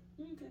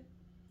 Okay.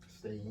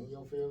 Stay in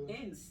your feelings.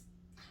 Ends.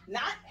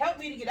 Not help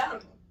me to get out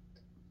of them.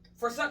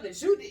 For something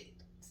that you did.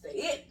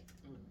 Stay in.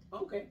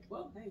 Okay.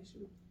 Well, hey,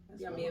 shoot.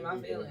 Yeah, me and my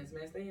feelings,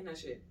 man. Stay in that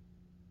shit.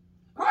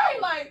 Right,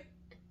 like,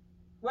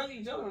 whether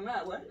you joking or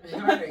not, what?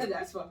 Right.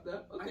 That's fucked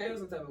up. I Okay. feel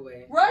some type of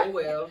way. Right. Oh,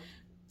 well.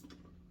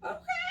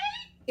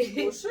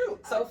 Okay. Well, shoot.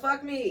 So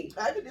fuck me.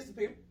 I could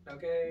disappear.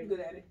 Okay. I'm good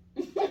at it.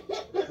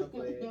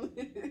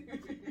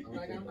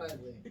 Like I'm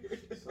ugly.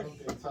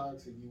 Something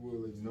toxic you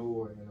will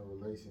ignore in a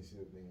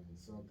relationship and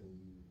something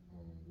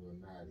you will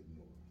not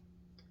ignore.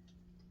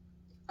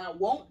 I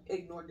won't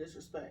ignore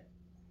disrespect.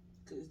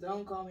 Because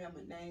don't call me on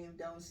my name.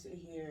 Don't sit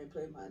here and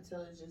play my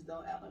intelligence.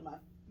 Don't act like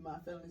my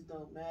feelings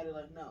don't matter.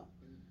 Like, no.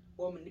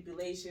 Or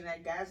manipulation,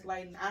 that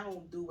gaslighting. I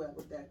don't do well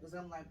with that. Because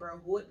I'm like, bro,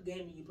 what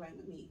game are you playing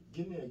with me?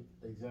 Give me an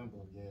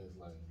example of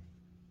gaslighting.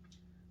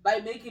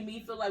 Like making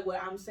me feel like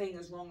what I'm saying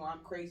is wrong or I'm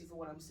crazy for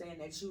what I'm saying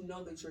that you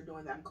know that you're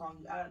doing that I'm calling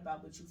you out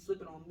about, but you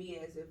flip it on me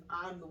as if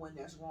I'm the one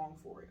that's wrong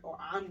for it. Or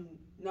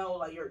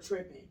like you're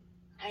tripping.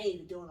 I ain't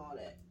even doing all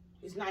that.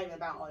 It's not even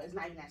about all that. It's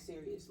not even that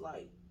serious.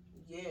 Like,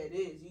 yeah, it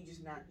is.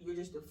 You're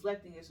just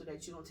deflecting it so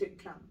that you don't take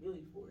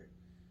accountability for it.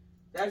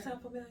 That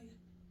sound familiar?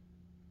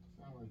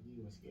 Sound like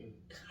you were scared.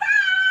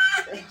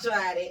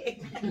 Tried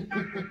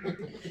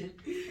it.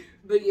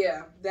 But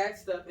yeah, that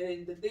stuff.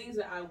 And the things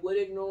that I would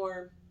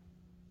ignore,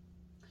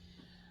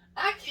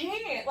 I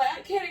can't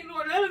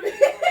ignore none of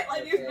it.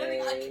 Like, there's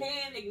nothing I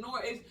can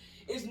ignore.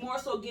 It's more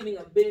so giving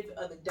a benefit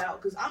of the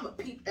doubt. Because I'm a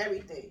peep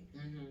everything.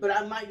 Mm-hmm. But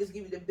I might just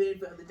give you the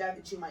benefit of the doubt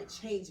that you might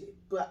change it.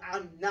 But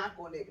I'm not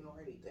going to ignore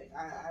anything.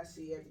 I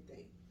see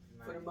everything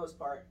for the most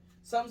part.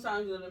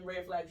 Sometimes you know them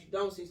red flags you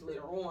don't see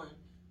later on.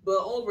 But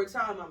over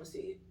time, I'm going to see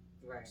it.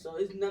 Right. So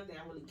it's nothing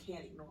I really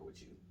can't ignore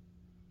with you.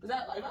 Because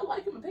I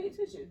like him and pay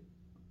attention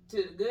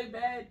to the good,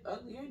 bad,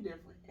 ugly, and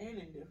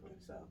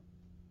indifferent. So.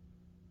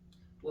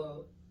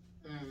 Well,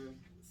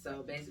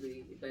 so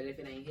basically, but if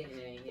it ain't hitting,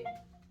 it ain't hitting.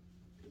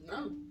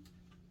 No.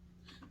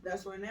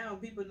 That's why now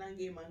people not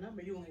getting my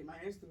number. You gonna get my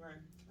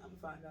Instagram. I'm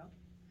gonna find out.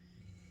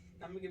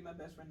 I'm gonna get my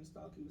best friend to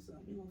stalk you or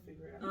something. We gonna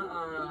figure it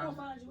out. We gonna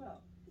find you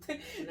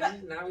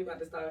out. Now we about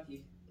to stalk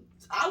you.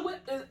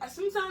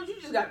 Sometimes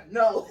you just gotta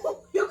know.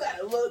 You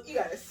gotta look. You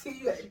gotta see.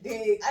 You gotta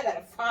dig. I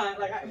gotta find.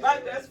 Like my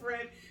best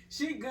friend,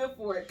 she good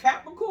for it.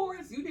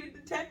 Capricorns. You need a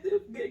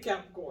detective. Get a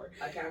Capricorn.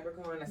 A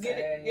Capricorn, a Get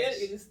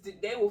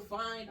it. They will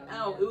find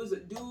out. Yeah. It was a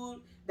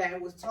dude that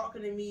was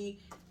talking to me,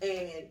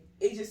 and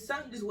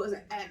something just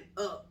wasn't adding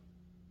up.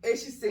 And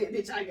she said,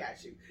 "Bitch, I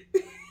got you."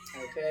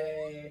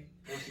 Okay.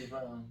 What's she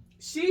found?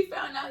 She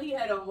found out he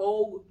had a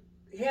whole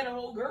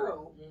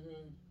girl.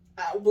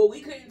 Mm-hmm. But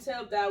we couldn't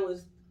tell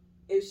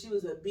if she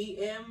was a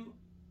BM.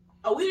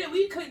 Oh,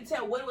 we couldn't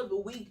tell what it was,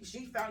 but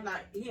she found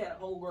out he had a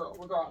whole girl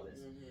regardless.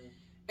 Mm-hmm.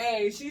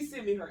 And she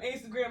sent me her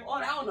Instagram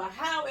on. I don't know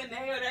how in the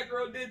hell that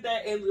girl did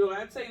that. And when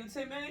I tell you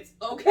 10 minutes,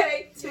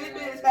 okay, 10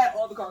 minutes had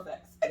all the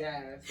Carfax.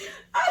 Yes.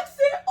 I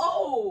said,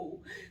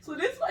 oh, so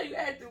this is why you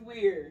acting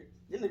weird.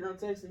 Then the girl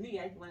texted me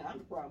acting like I'm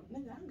the problem.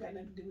 Nigga, I don't got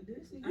nothing to do with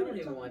this. I don't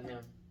even want him.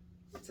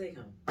 Take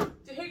him.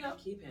 Here you go.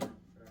 Keep him.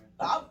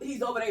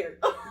 He's over there.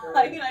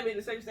 Like, he not even in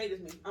the same state as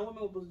me. What am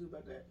I supposed to do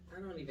about that? I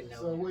don't even know.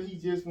 So what, he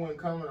just wasn't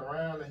coming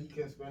around and he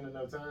couldn't spend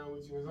enough time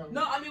with you or something?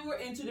 No, I mean, we're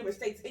in two different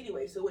states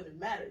anyway, so it wouldn't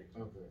matter.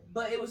 Okay.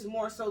 But it was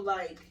more so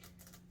like,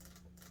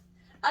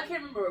 I can't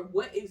remember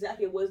what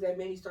exactly it was that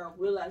made me start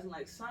realizing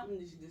like something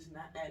is just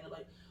not adding up.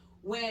 Like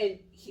when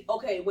he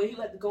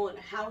let to go in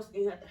the house and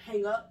he had to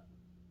hang up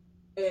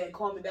and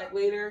call me back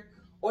later,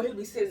 or he'll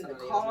be sitting in the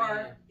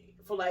car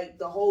for like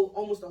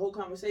almost the whole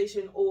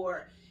conversation,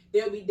 or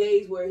there'll be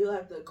days where he'll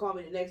have to call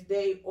me the next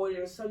day, or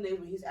there's some days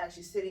where he's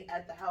actually sitting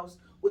at the house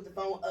with the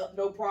phone up,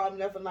 no problem,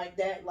 nothing like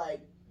that,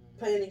 like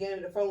playing the game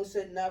and the phone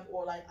sitting up,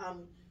 or like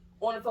I'm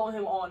on the phone with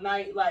him all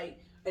night, like,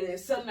 and then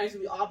some nights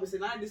will be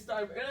opposite, and I just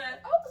started, and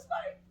I was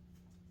like,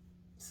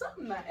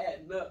 something not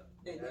adding up,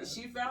 and then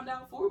she found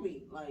out for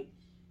me, like,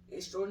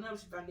 it's sure enough,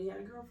 she found out he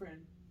had a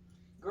girlfriend.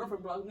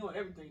 Girlfriend blocked me on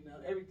everything now,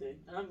 everything,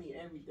 and I mean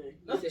everything.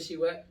 You said she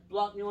what?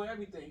 Blocked me on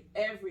everything.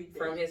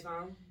 From his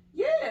phone?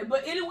 Yeah,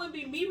 but it wouldn't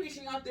be me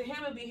reaching out to him,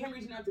 it'd be him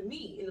reaching out to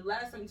me. And the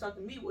last time he talked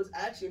to me was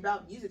actually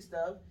about music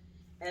stuff,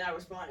 and I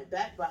responded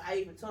back, but I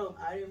even told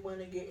him I didn't want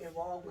to get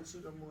involved with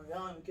you no more.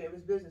 Y'all don't care if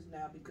it's business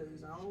now,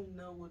 because I don't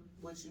know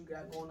what you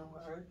got going on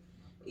with her.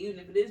 Even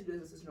if it is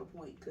business, there's no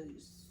point,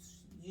 because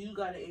you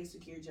got an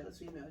insecure, jealous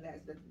female, and that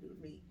has nothing to do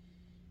with me.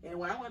 And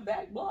when I went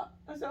back, blocked.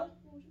 That's all.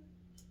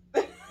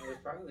 It was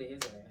probably his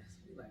ass.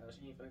 He's like, oh,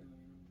 she ain't fucking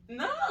with him.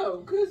 No,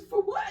 because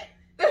for what?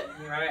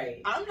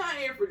 Right. I'm not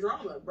here for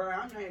drama, bro.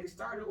 I'm not here to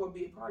start it or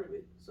be a part of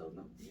it. So,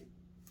 no.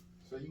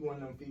 So you one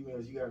of them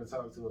females you gotta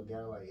talk to a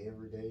guy like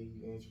every day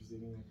you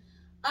interested in?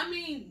 I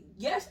mean,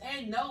 yes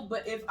and no,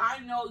 but if I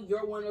know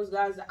you're one of those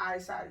guys that I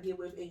decide to get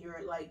with and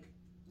you're like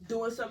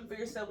doing something for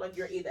yourself, like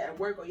you're either at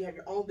work or you have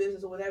your own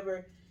business or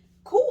whatever,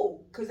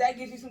 cool. Because that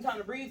gives you some time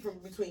to breathe from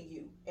between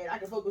you. And I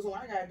can focus on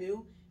what I gotta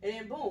do, and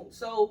then boom.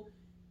 So,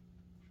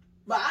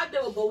 but I've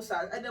dealt with both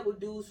sides. I dealt with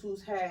dudes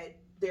who's had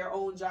their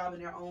own job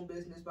and their own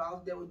business, but I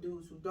also dealt with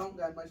dudes who don't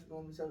got much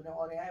for themselves and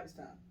all they have is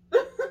time.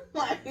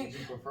 Like, Would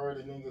you prefer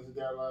the niggas who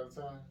got a lot of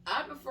time?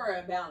 I prefer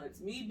a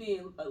balance. Me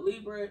being a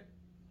Libra,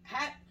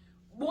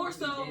 more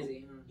so,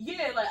 busy, huh?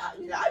 yeah, like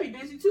I be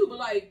busy too,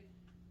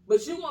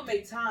 but you gonna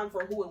make time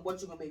for who and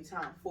what you gonna make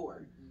time for.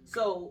 Mm-hmm.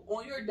 So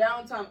on your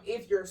downtime,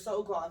 if you're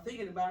so-called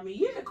thinking about me,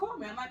 yeah, call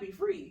me, I might be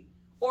free.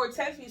 Or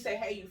text me and say,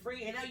 hey, you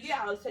free? And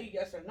yeah, I'll tell you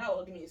yes or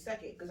no. Give me a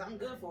second, because I'm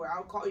good for it.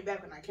 I'll call you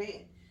back when I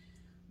can.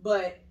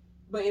 But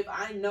if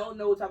I know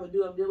what type of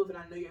dude I'm dealing with and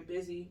I know you're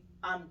busy,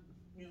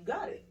 you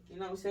got it. You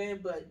know what I'm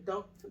saying? But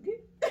don't forget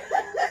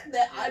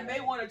that I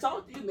may want to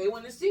talk to you, may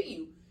want to see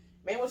you,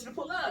 may want you to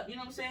pull up. You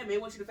know what I'm saying? May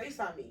want you to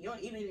FaceTime me.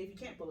 Even if you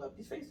can't pull up,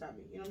 just FaceTime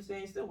me. You know what I'm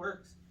saying? It still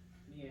works.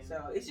 Yeah.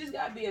 So it's just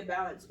got to be a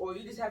balance. Or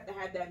you just have to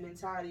have that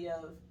mentality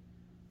of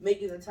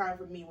making the time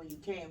for me when you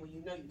can, when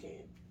you know you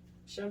can.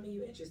 Show me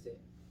you interested.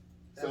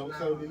 So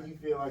do you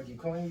feel like you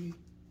clingy?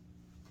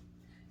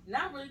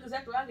 Not really, because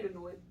after I get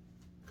annoyed.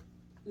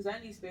 Because I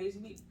need space.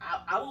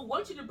 I will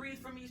want you to breathe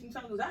for me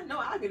sometimes, because I know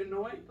I get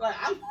annoyed. Like,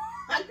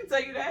 I can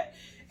tell you that.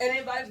 And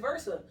then vice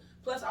versa.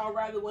 Plus, I'd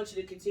rather want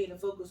you to continue to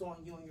focus on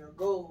you and your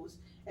goals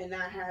and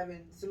not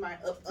having somebody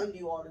up under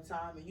you all the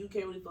time, and you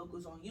can't really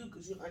focus on you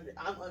because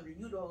I'm under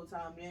you the whole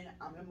time, man.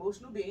 I'm an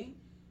emotional being,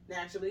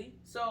 naturally.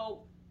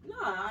 So,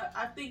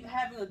 I think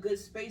having a good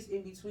space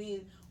in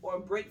between or a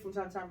break from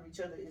time to time from each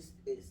other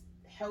is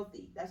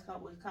healthy. That's kind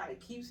of what kind of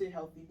keeps it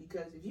healthy,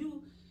 because if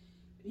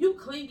you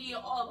clingy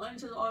all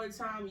under all the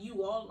time,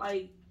 you all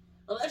like,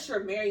 unless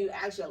you're married, you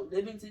actually are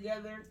living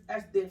together,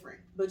 that's different.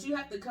 But you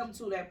have to come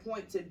to that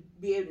point to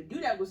be able to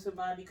do that with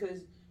somebody,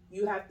 because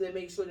you have to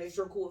make sure that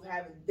you're cool with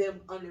having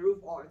them under the roof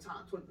all the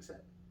time, 20%.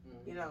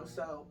 Mm-hmm. You know,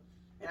 so,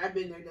 and I've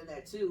been there, done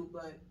that too.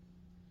 But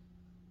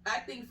I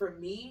think for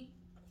me,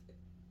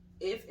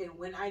 if and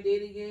when I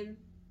date again,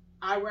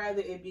 I'd rather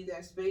it be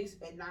that space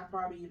and not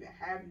probably even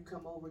have you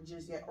come over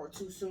just yet or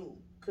too soon.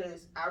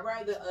 Because I'd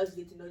rather us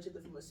get to know each other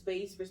from a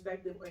space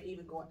perspective, or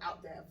even going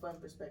out to have fun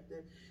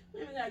perspective. We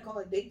don't even gotta call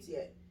it dates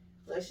yet.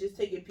 Let's just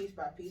take it piece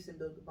by piece and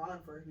build the bond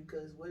first.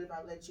 Because what if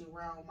I let you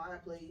around my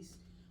place,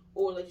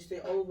 or let you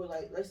stay over,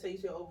 like, let's say you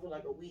stay over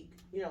like a week,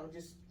 you know,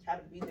 just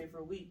have to be there for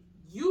a week.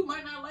 You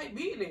might not like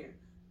being there.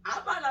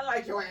 I might not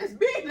like your ass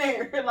being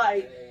there.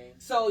 Like,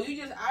 so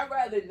I'd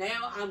rather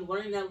now I'm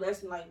learning that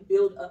lesson, like,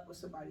 build up with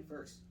somebody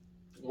first.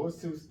 What's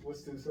too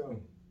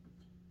soon?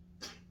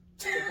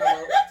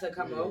 To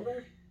come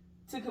over?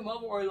 To come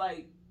over, or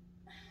like...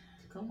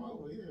 To come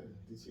over, yeah.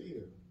 To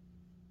chill.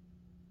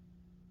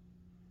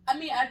 I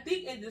mean, I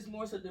think it just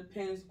more so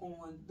depends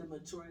on the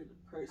maturity of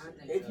the person.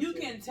 If you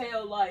can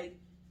tell, like,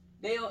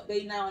 they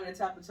now in the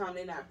type of time,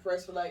 they're not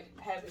pressed for, like,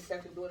 having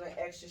sex or doing that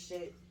extra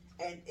shit,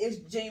 and it's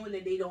genuine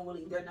that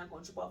they're not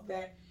going to trip off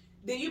that,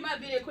 then you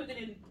might be there quicker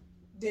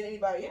than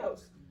anybody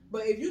else.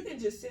 But if you can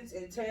just sense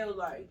and tell,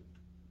 like,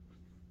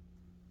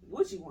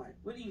 what you want,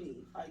 what do you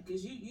need? Like,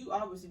 because you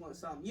obviously want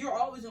something. You're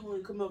always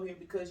going to come over here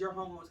because your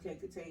hormones can't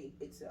contain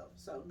itself.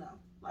 So, no.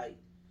 Like,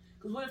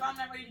 because what if I'm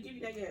not ready to give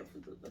you that yet?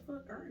 The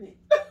fuck, earn it.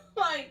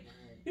 Like,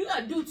 you got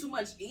to do too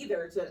much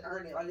either to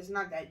earn it. Like, it's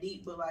not that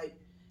deep. But, like,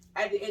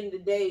 at the end of the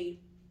day,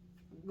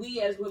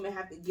 we as women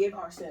have to give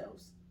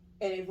ourselves.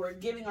 And if we're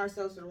giving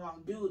ourselves to the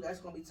wrong dude, that's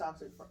going to be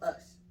toxic for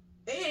us.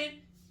 And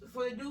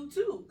for the dude,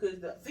 too. Because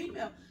the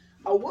female,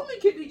 a woman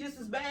can be just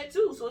as bad,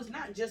 too. So, it's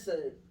not just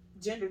a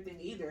gender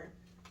thing either.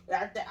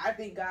 I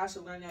think guys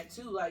should learn that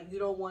too. Like, you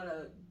don't want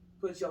to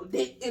put your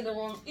dick in the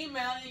wrong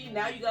email, and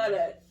now you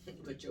gotta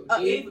put your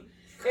dick.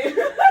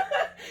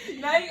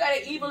 Now you got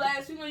an evil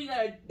ass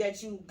female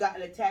that you got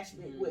an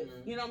attachment with.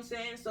 You know what I'm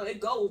saying? So it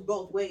goes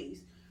both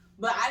ways.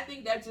 But I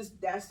think that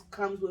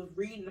comes with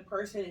reading the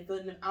person and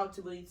filling them out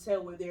to really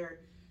tell where their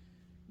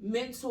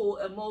mental,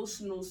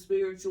 emotional,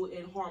 spiritual,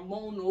 and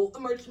hormonal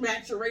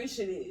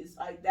maturation is.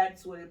 Like,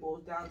 that's what it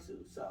boils down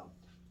to. So,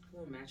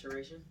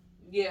 maturation.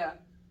 Yeah,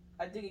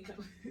 I think it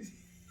comes.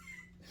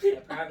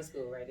 A private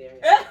school right there.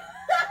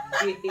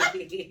 I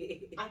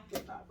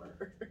cannot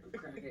burn.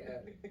 Crack it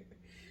up.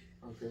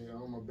 Okay,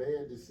 a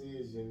bad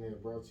decision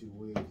that brought you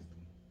wisdom.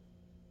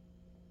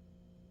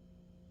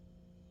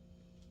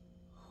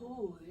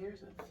 Oh,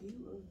 there's a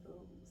few of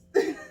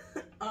those.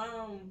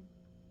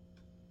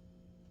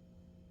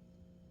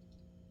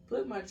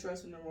 Put my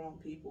trust in the wrong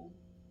people,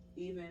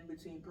 even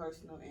between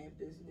personal and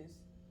business,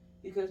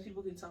 because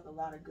people can talk a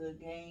lot of good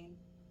game,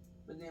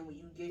 but then when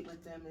you get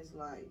with them, it's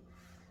like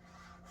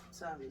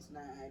something's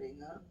not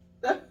adding up,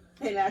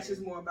 and that's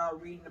just more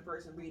about reading the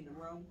person, reading the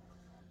room.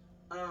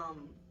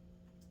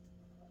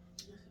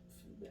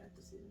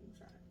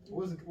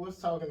 What's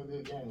talking a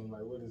good game?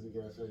 Like, what does it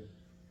gotta say?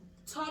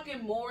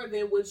 Talking more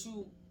than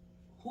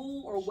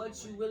who or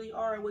what you really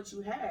are and what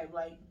you have.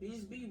 Like,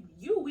 just be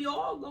you. We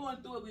all going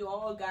through it. We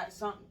all got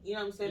something. You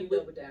know what I'm saying? You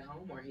live with that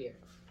home or here?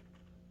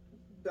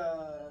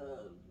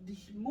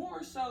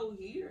 More so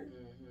here.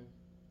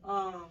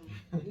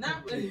 Mm-hmm.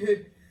 Not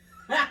really.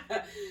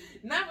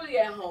 Not really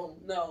at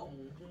home. No.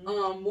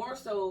 Mm-hmm. More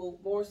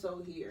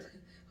so here.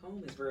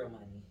 Home is real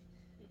money.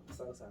 I'm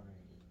so sorry.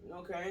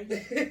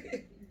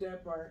 Okay.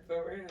 That part.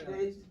 For real.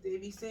 They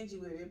be stingy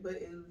with it, but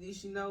at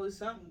least you know it's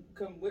something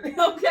come with it.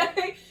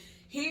 Okay.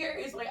 Here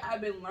it's like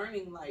I've been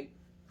learning, like,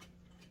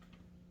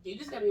 you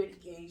just gotta be able to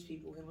gauge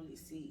people and really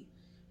see.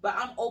 But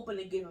I'm open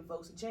to giving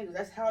folks a chance.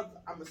 That's how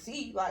I'm gonna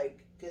see,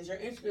 like, because your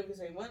Instagram can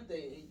say one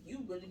thing and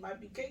you really might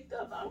be caked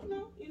up. I don't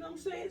know. You know what I'm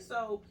saying?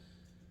 So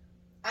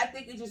I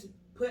think it's just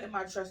putting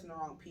my trust in the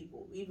wrong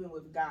people, even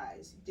with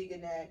guys,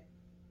 thinking that,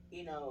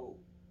 you know,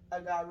 a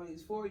guy really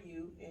is for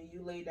you and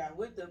you lay down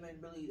with them and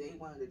really they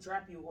wanted to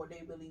trap you, or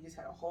they really just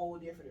had a whole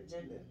different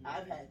agenda. Mm-hmm.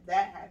 I've had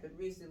that happen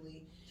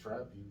recently.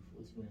 Trap you?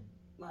 What you mean?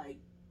 Like,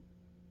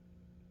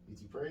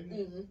 is you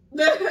pregnant?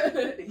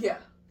 Mm-hmm.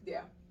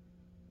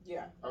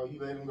 Yeah. Oh, you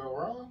let him go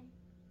wrong?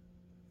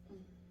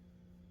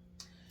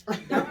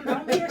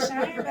 Don't be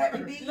ashamed,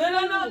 baby.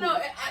 No.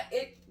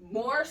 It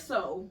more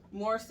so.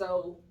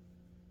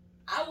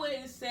 I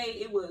wouldn't say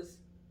it was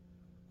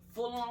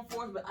full on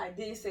force, but I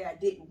did say I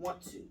didn't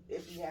want to.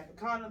 If you have a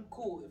condom,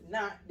 cool. If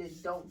not, then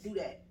don't do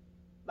that.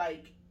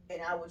 Like, and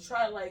I would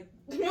try to, like,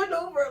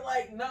 maneuver,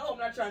 like, no, I'm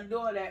not trying to do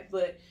all that.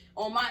 But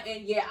on my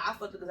end, yeah, I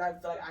felt it because I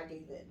felt like I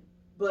gave in.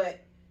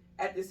 But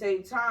at the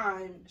same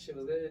time, Shit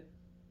was good.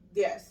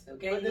 yes.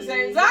 Okay. But at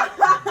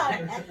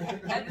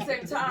the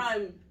same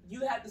time,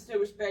 you have to still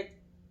respect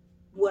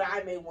what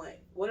I may want.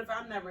 What if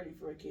I'm not ready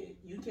for a kid?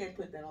 You can't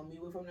put that on me.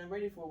 What if I'm not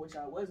ready for it, which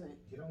I wasn't?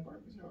 You don't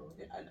work with your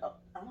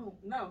I don't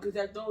know, because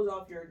that throws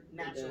off your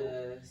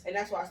natural. And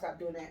that's why I stopped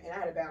doing that. And I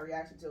had a bad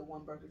reaction to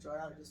one birth control.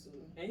 I was just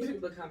and you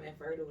become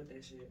infertile with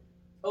that shit.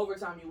 over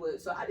time you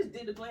would. So I just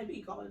did the plan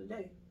B, call it a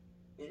day,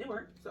 and it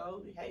worked.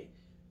 So hey,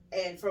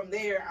 and from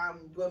there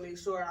I'm gonna make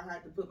sure I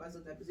have to put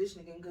myself in that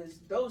position again, because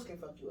those can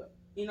fuck you up.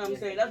 You know what I'm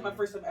saying? That's my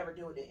first time ever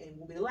doing it, and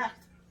will be the last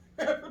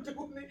ever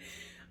doing it.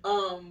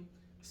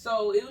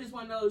 So it was just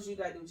one of those you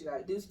gotta do what you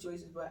gotta do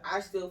situations. But I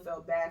still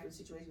felt bad for the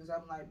situation because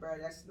I'm like, bro,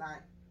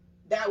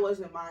 that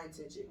wasn't my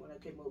intention when I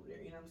came over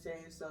there. You know what I'm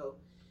saying? So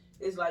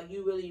it's like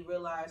you really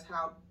realize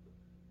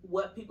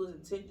what people's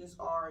intentions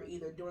are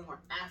either during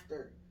or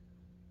after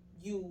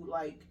you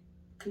like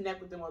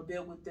connect with them or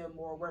build with them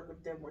or work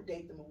with them or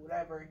date them or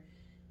whatever.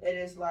 And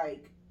it's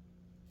like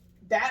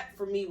that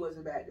for me was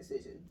a bad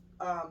decision.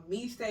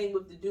 Me staying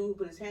with the dude who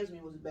put his hands on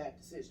me was a bad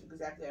decision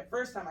because after that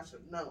first time I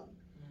should have known.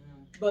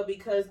 But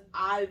because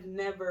I've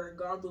never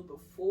gone through it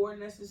before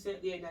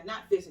necessarily, yeah,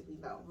 not physically,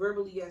 no.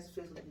 Verbally, yes.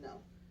 Physically,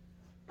 no.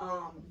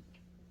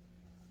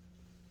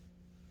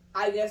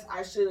 I guess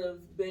I should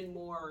have been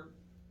more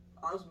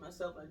honest with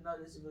myself. Like, no,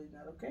 this is really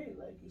not okay.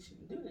 Like, you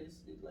shouldn't do this.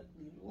 Like,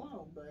 leave him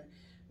alone. But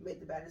made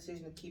the bad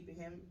decision of keeping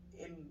him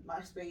in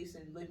my space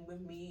and living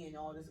with me and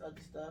all this other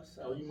stuff.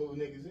 So. Oh, you move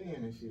niggas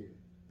in and shit.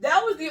 That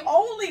was the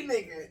only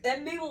nigga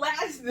and the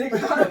last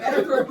nigga I've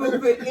ever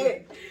moving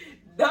in.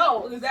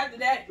 No, because after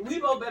that, we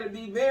both better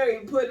be married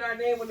and putting our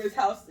name on this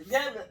house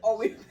together, or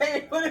we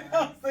pay for the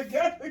house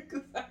together.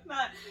 Because I'm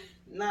not,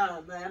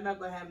 nah, man, I'm not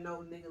gonna have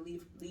no nigga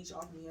leech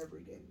off me ever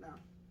again. No.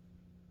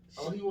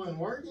 Oh, he wasn't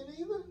working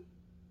either.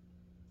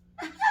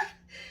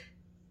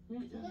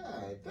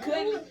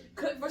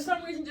 Could for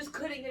some reason just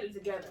couldn't get it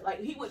together. Like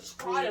he would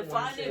try to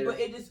find it, but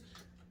it just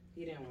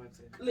he didn't want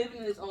to. Living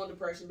in his own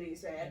depression, being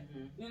sad.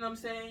 Mm-hmm. You know what I'm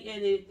saying?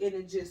 And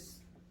it just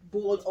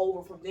boiled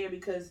over from there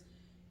because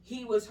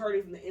he was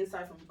hurting from the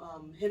inside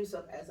from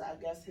himself, as I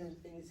guess in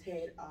his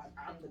head,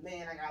 I'm the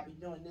man, I gotta be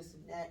doing this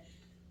and that.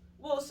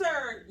 Well,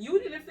 sir, you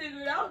need to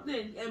figure it out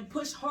then and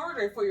push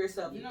harder for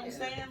yourself. You know what I'm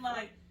saying?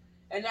 Like,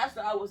 And that's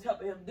what I was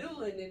helping him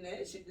do, and then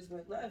that shit just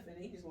went left, and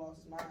he just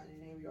lost his mind,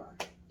 and here we are.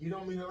 You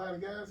don't meet a lot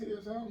of guys here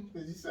or something?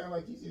 Because you sound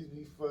like you just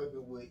be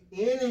fucking with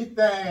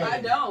anything. I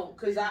don't,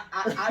 because I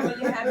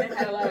really haven't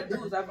had a lot of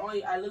dudes. I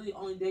literally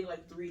only dated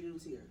like 3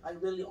 dudes here. Like,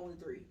 literally only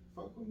 3.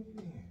 Fuck with me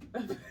then.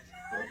 Fuck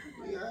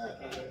with me.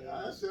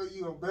 I'll show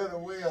you a better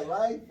way of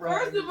life.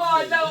 First of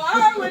all, no,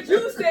 I heard what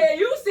you said.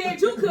 You said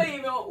you couldn't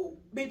even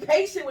be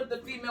patient with the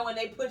female when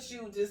they put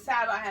you just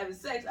about having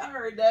sex. I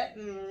heard that.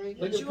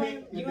 But you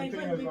ain't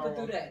putting people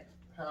through that.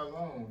 How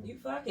long? You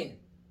fucking.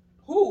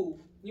 Who?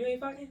 You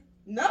ain't fucking?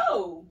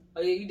 No.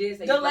 Oh yeah, you did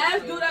say The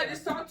last dude I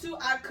just talked to,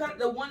 I cut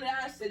the one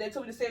that I said that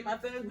told me to save my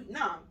feelings.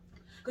 Nah.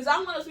 Because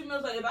I'm one of those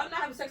females, like, if I'm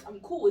not having sex, I'm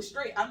cool, it's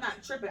straight. I'm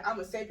not tripping. I'm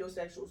a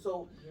sapiosexual.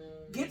 So,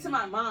 get to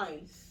my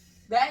mind.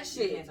 That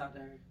shit. You can't talk to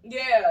her.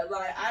 Yeah,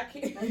 like, I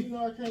can't. Oh, you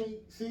know, I can't.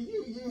 See,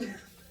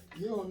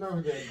 you don't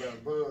know that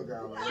about bug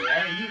out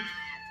there.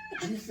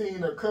 You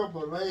seen a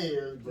couple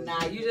layers. But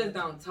Nah, you just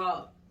don't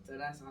talk. So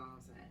that's all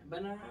I'm saying.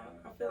 But no,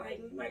 I feel like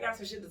you might got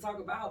some shit to talk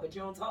about, but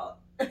you don't talk.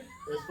 As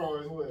far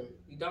as what?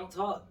 You don't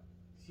talk.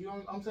 You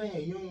don't, I'm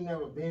saying you ain't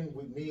never been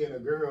with me and the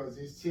girls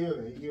just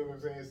chilling. You know what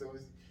I'm saying? So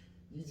it's,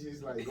 you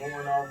just like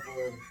going off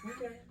of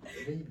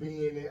me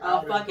being it.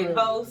 A fucking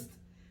host.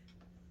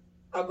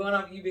 I'm going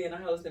off you being a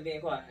host and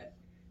being quiet.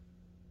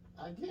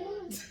 I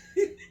guess.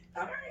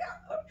 All right.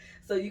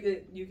 So you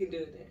can do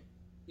it then.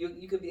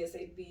 You could be a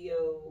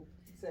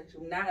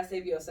sapiosexual, not a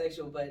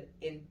sapiosexual, but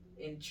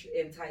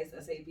entice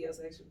a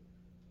sapiosexual.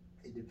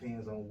 It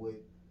depends on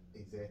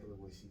exactly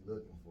what she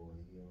looking for.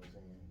 You know what I'm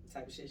saying? The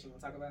type of shit she want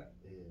to talk about.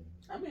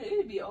 Yeah. I mean,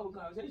 it'd be an open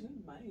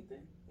conversation about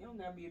anything. It don't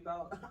gotta be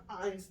about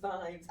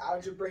Einstein's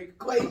algebraic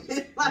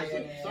equation.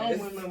 Some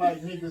women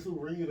like niggas who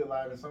read a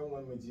lot, and some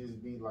women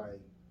just be like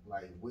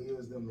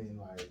wisdom and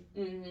like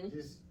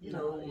just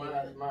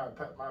my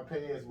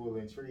past will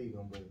intrigue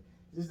them, but it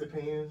just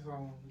depends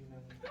on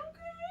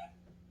Okay.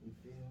 You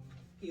feel me?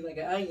 You like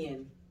an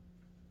onion.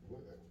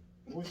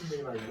 What you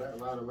mean, like a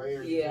lot of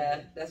layers?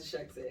 Yeah, that's what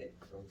Chuck said.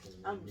 Okay.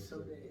 I'm so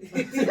dead.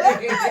 He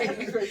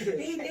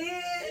did.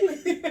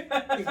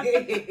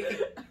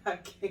 I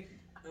can't.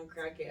 I'm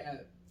cracking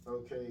up.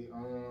 Okay,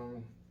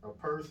 a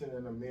person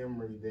in a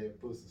memory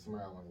that puts a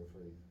smile on your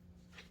face.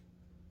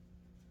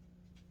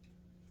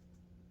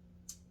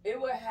 It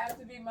would have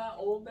to be my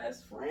old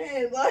best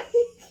friend. Like,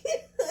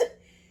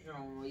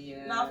 Oh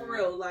yeah. not for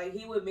real. Like,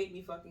 he would make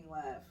me fucking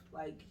laugh.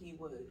 Like, he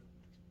would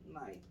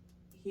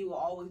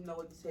always know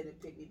what to say to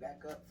pick me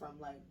back up from,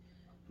 like,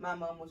 my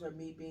mom was or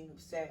me being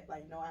upset,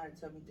 like, know how to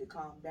tell me to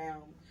calm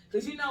down.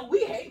 Because,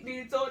 we hate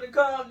being told to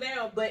calm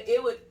down, but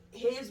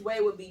his way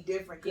would be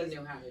different. He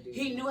knew how to do it.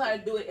 He knew how to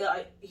do it.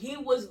 Like, he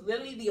was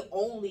literally the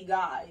only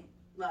guy,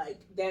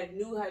 like, that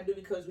knew how to do it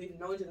because we've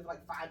known each other for,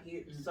 like, 5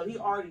 years. Mm-hmm. So he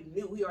already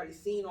knew. He already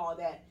seen all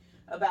that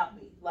about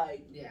me.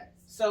 Like, yes.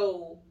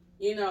 So,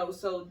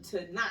 so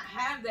to not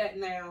have that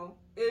now,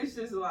 it's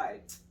just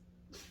like,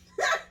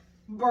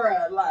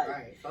 bruh, like.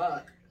 Right,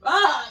 fuck.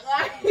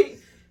 Like,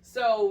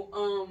 so,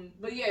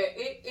 but yeah,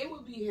 it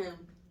would be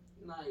him,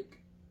 like,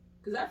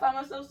 because I find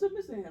myself still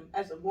missing him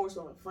as a more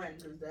so a friend,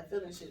 because that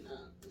feeling shit,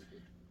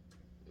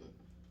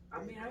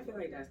 I mean, I feel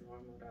like that's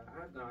normal, though.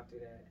 I've gone through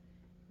that.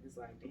 It's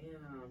like,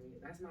 damn,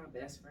 that's my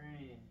best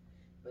friend.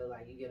 But,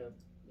 like, you get a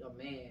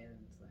man,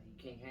 it's like, you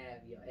can't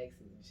have your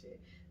exes and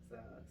shit. So,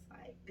 it's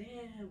like,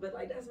 damn, but,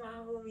 like, that's my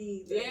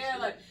homie. Yeah,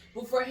 like,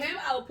 but for him,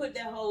 I would put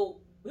that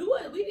whole, we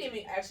didn't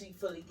even actually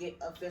fully get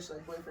official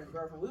like boyfriend,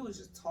 girlfriend. We was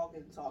just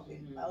talking.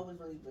 Mm-hmm. I was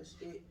really, but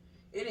it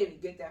didn't even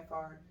get that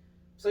far.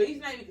 So he's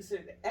not even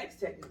considered an ex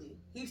technically.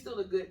 He's still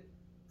a good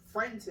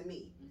friend to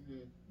me.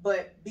 Mm-hmm.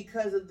 But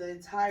because of the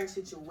entire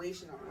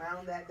situation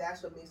around that,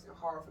 that's what makes it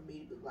hard for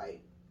me to be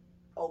like,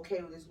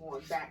 okay with just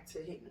going back to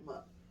hitting him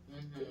up.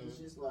 Mm-hmm. It's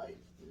just like,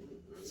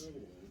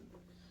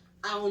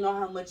 I don't know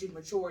how much you've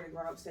matured and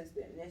grown up since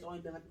then. And it's only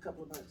been like a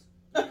couple of months.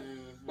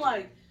 Mm-hmm.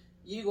 Like,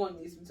 you're going to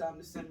need some time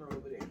to simmer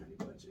over there, honey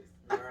bunches.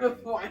 Right.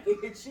 Before I can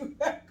get you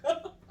back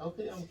up.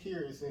 Okay, I'm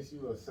curious, since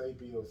you're a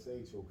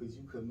sapiosexual, could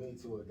you commit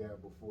to a guy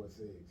before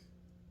sex?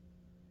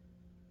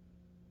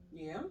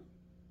 Yeah.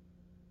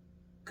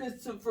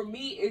 Because for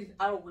me,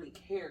 I don't really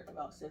care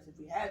about sex. If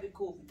we have it,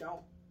 cool. If we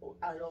don't,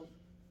 I don't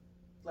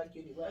like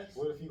you any less.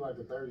 What if you like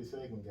a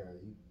 30-second guy?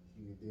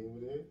 You deal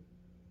with it?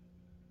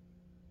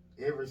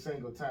 Every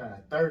single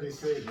time. 30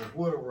 seconds,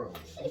 what a roll.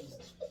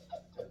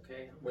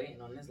 Okay, I'm waiting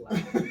on this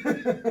line.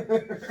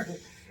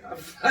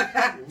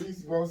 We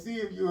gonna see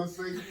if you're a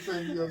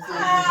sapien.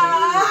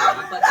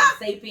 But a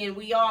sapien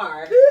we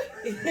are.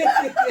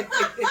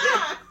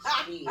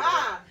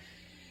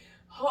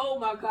 Oh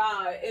my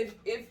God!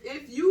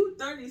 If you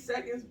 30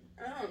 seconds,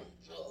 I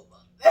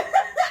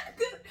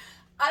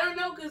don't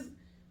know, cause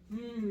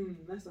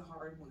that's a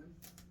hard one.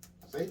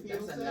 Sapien,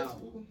 that's a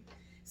no.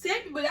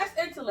 Sapien, but that's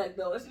intellect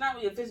though. It's not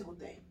really a physical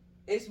thing.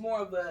 It's more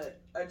of a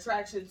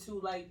attraction to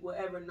like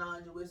whatever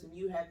knowledge or wisdom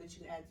you have that you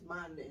can add to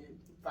mine, and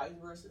vice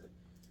versa.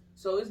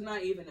 So it's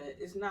not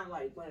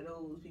like one of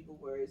those people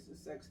where it's a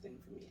sex thing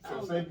for me.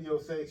 So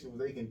sapiosexuals,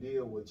 they can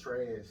deal with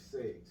trash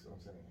sex. I'm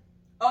saying.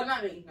 Oh,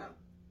 not me. No,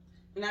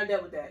 and I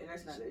dealt with that, and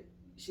that's not it.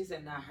 She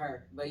said not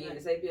her, but yeah, the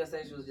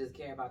sapiosexuals just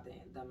care about the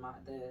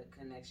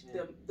connection.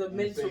 The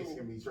mental. Sex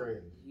can be trash.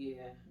 Yeah,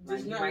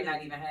 like you might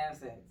not even have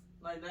sex.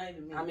 Like not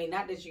even me. I mean,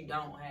 not that you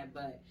don't have,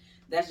 but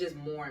that's just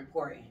more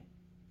important.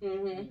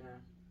 Mm-hmm. You know?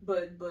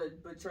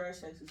 But trash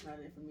sex is not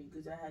it for me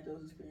because I had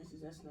those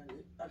experiences. That's not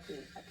it.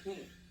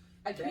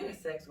 I can't.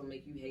 Bad sex will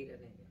make you hate a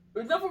nigga.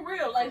 But no, for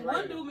real. Like For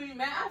one real. dude made me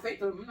mad. I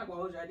faked him. I'm not gonna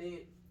hold you. I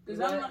did. Cause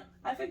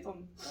I faked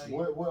him.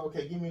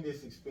 Okay, give me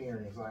this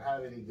experience. Like, how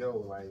did it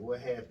go? Like, what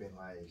happened?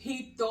 Like,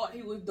 He thought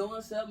he was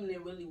doing something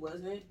that really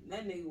wasn't.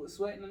 That nigga was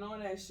sweating and all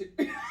that shit.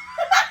 And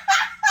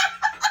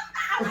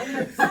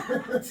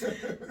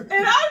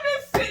I'm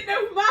just sitting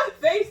there with my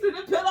face to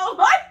the pillow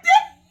like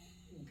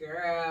that.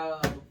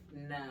 Girl,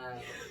 no.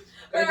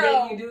 But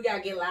Girl. then you do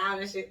gotta get loud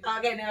and shit.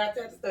 Okay, now I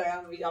tell the story.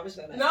 I'm gonna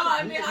shut up. No,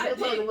 I mean I We're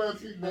talking did.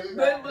 about you, baby.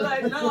 But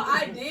like no,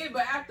 I did.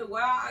 But after a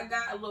while, I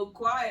got a little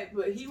quiet.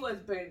 But he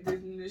wasn't paying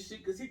attention to this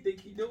shit because he think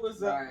he doing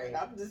something. Right.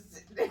 I'm just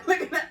sitting there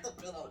looking at the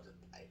pillow, just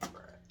like,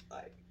 bro,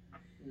 like,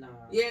 No.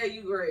 yeah,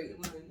 you great.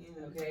 Like,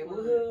 yeah, Okay, all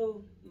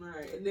woohoo.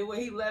 right. And then when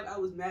he left, I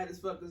was mad as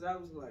fuck because I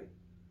was like,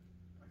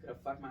 I could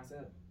have fucked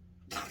myself.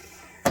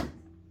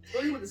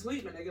 well, he went to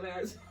sleep, man,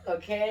 nigga.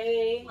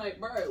 Okay. Like,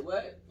 bro,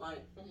 what? Like,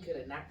 Could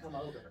have not come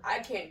over. I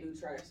can't do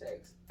trash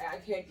sex. I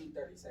can't do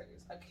 30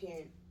 seconds. I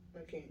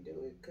can't do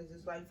it because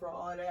it's like for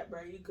all that,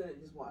 bro. You could have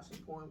just watched some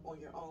porn on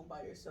your own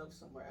by yourself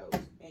somewhere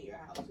else in your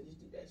house and just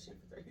do that shit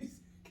for 30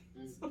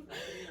 seconds.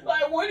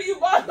 Like, what are you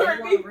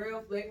bothering me?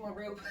 They want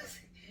real pussy.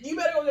 You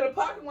better go get a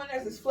pocket one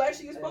that's as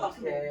fleshy as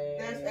possible. Okay.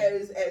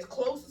 That's as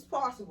close as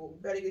possible.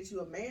 Better get you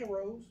a man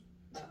rose.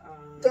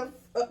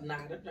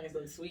 Nah, them things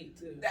look sweet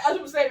too. I was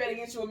gonna say, better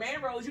get you a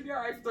man rose. You'll be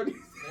alright for 30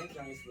 Them seconds.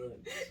 things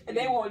look And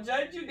they won't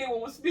judge you. They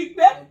won't speak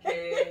back.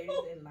 Okay,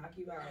 they knock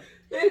you out.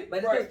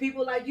 But Right. because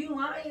people like you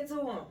lying to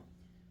them.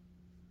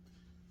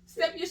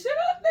 Step your shit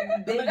up,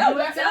 nigga. Then But you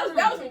would tell them.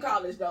 that was in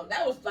college though.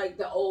 That was like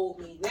the old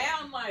me. Now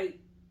I'm like,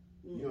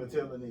 You would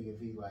tell a nigga if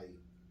he like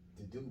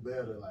to do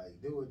better, like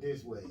do it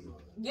this way.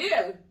 Or,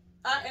 yeah.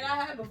 And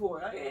I had before.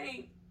 Like, it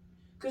ain't,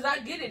 cause I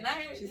get it.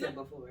 She said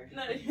before.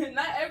 Not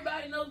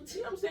everybody knows.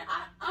 See what I'm saying?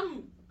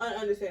 I'm an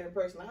understanding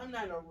person. Like, I'm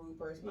not no rude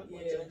person. I'm not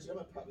gonna judge you. I'm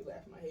gonna probably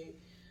laugh in my head.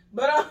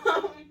 But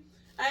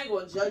I ain't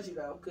gonna judge you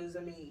though, cause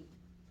I mean,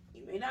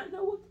 you may not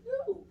know what to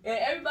do. And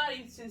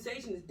everybody's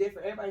sensation is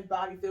different. Everybody's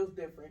body feels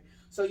different.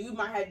 So you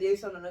might have did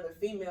something on another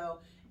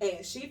female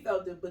and she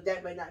felt it, but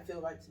that may not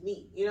feel right to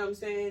me. You know what I'm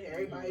saying?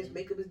 Everybody's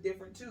makeup is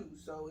different too.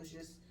 So it's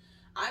just,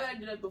 I've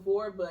done it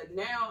before, but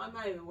now I'm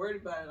not even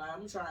worried about it. Like,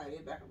 I'm trying to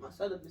get back on my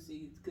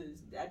celibacy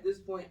because at this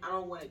point, I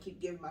don't want to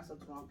keep giving myself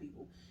to wrong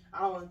people. I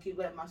don't want to keep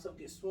letting myself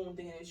get swooned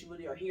thinking that you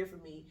really are here for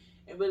me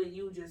and really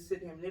you just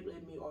sitting here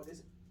manipulating me or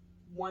just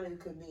wanting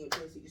convenient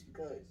pussy just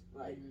because.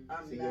 Like,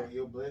 I'm see, not.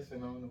 your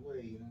blessing on the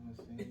way, you know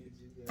what I'm saying?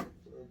 You just gotta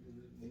fuck with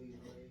me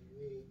like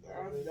me.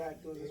 I'm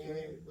not doing this,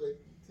 man.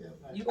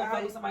 You gonna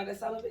fuck with somebody that's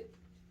celibate?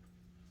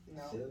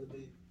 No.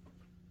 Celibate?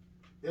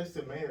 That's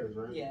the marriage,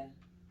 right? Yeah.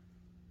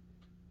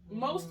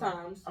 Most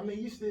times. I mean,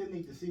 you still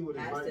need to see what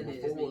it's like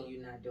Abstinent just before. means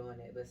you're not doing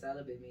it, but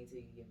celibate means till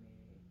you get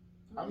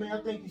married. I mean,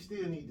 I think you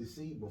still need to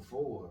see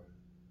before.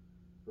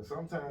 But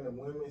sometimes the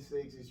women's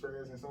sex is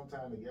trash and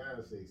sometimes the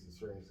guy's sex is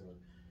trash. So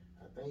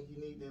I think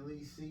you need to at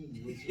least see what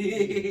you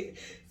need.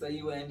 So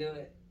you wouldn't do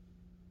it?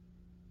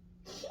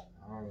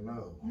 I don't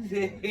know.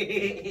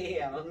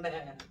 Yeah, I'm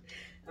not.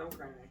 I'm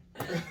crying.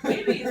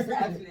 Maybe it's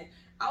abstinent.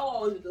 I'll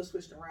always get those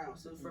switched around.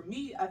 So for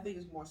me, I think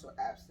it's more so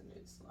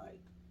abstinence.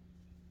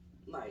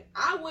 Like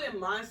I wouldn't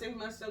mind saving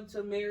myself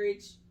to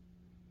marriage,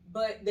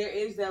 but there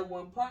is that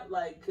one part,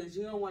 like, cause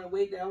you don't want to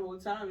wait that whole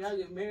time. Y'all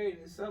get married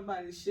and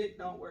somebody's shit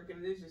don't work,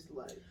 and it's just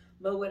like.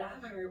 But what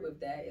I've heard with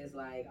that is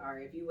like, all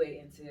right, if you wait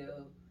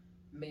until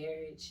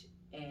marriage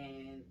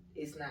and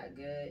it's not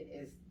good,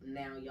 it's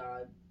now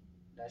y'all.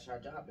 That's your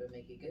job to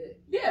make it good.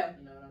 Yeah.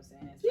 You know what I'm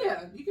saying? So,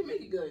 Yeah, you can make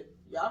it good.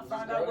 Y'all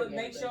find out what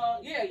makes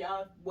y'all. Yeah,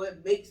 y'all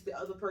what makes the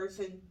other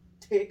person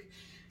tick,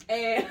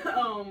 and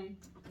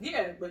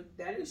yeah, but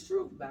that is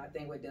true. But I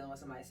think with dealing with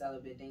somebody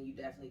celibate, then you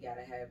definitely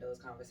gotta have those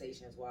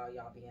conversations while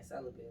y'all being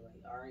celibate.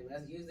 Like, all right,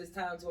 let's use this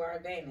time to our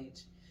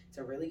advantage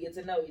to really get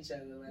to know each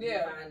other. Let me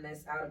find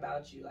this out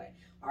about you. Like,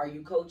 are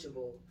you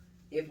coachable?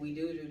 If we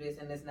do this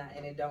and it's not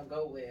and it don't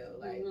go well,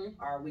 like,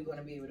 are we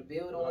gonna be able to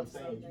build What on I'm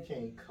saying, something? you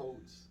can't coach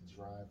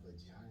dry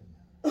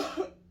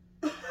vagina.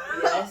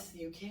 Yes,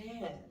 you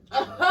can.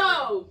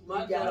 Oh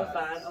my You gotta God.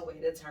 find a way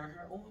to turn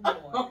her on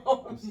more.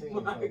 Oh I'm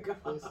saying my her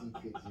God. pussy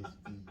could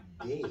just be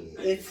dead.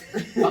 It's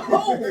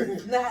Oh.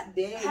 not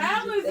dead.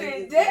 How You is just think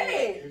it it's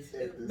dead? It's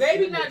at the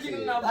Baby not cemetery.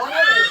 drinking enough There's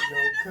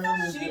water. no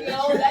coming She back.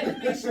 knows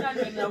that she's not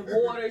getting enough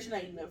water. She's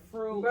not eating enough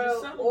fruit. Bro,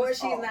 Just something or is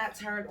she's off. not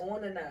turned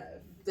on enough.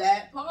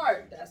 That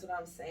part. That's what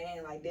I'm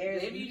saying. Like,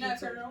 there's Maybe you're not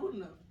turning on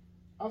enough.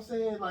 I'm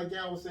saying, like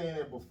y'all was saying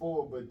that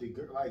before, but the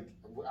girl, like,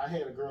 I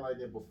had a girl like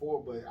that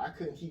before, but I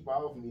couldn't keep her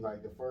off me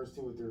like the first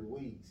 2 or 3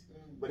 weeks.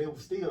 But it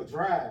was still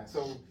dry.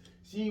 So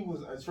she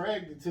was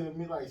attracted to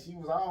me. Like, she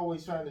was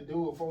always trying to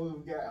do it before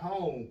we got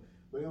home.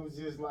 But it was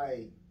just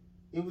like,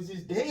 it was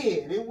just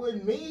dead. It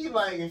wasn't me.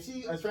 Like, if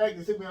she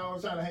attracted to me, I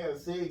was trying to have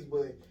sex,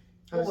 but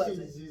Her was shit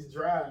it? is just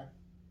dry.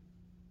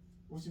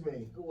 What you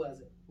mean? Who was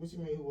it? What you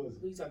mean? Who was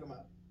Who you talking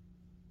about?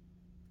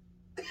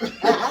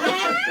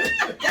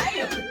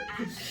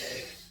 Damn.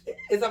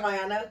 Is somebody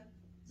I know?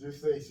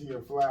 Just say she a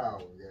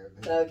flower.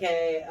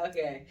 Goddamn.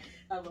 Okay.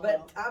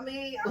 But I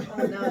mean, I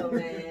don't know,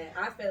 man.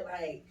 I feel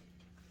like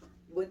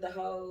with the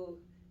whole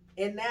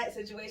in that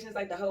situation, it's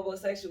like the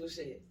homosexual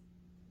shit.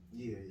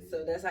 Yeah.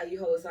 So that's how you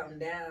hold something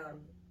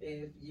down.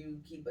 If you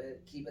keep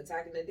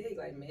attacking the dick,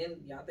 like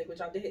men, y'all think with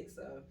y'all dick.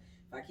 So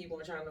if I keep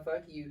on trying to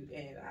fuck you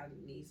and I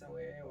need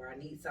somewhere or I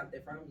need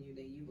something from you,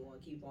 then you gonna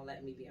keep on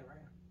letting me be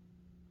around.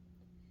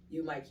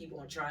 You might keep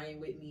on trying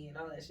with me and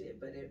all that shit,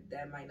 but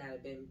that might not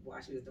have been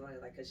why she was doing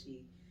it. Like, cause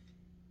she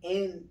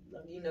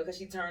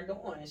turned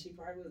on and she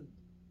probably was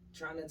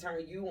trying to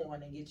turn you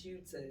on and get you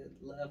to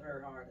love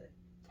her harder.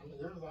 I mean,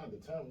 girls don't have to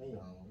turn me on. You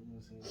know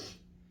what I'm saying?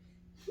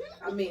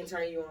 I mean,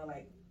 turn you on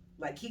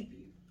like keep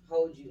you,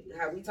 hold you.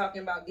 How we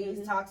talking about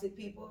these toxic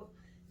people?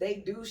 They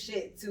do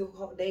shit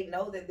they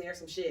know that there's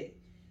some shit.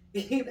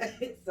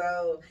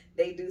 So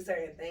they do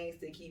certain things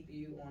to keep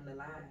you on the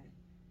line.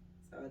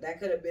 So that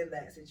could have been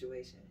that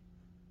situation.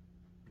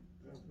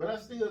 But I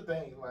still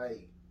think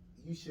like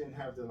you shouldn't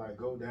have to like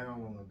go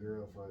down on a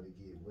girl for her to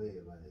get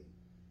wet. Like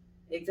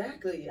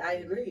exactly, I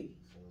agree.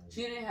 So,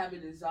 She didn't have a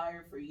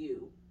desire for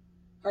you.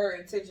 Her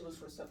intention was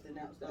for something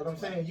else. but I'm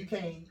saying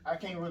I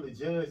can't really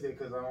judge that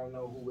because I don't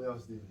know who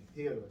else didn't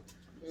hit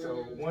her.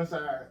 So once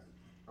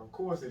of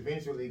course,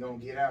 eventually gonna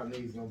get out,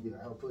 niggas gonna be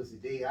like, "Oh, pussy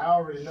dead." I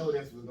already know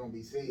that's what's gonna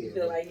be said. You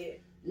feel like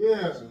it?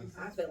 Yeah.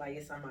 I feel like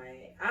it's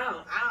somebody. I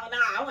don't know.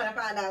 I want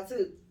to find out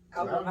too.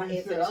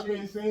 I've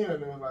been seeing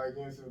them like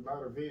in a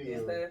lot of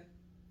videos.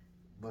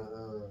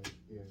 But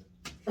yeah.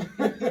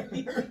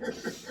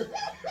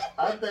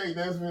 I think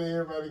that's what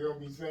everybody gonna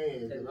be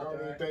saying. Cause I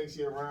don't even think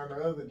she around the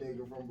other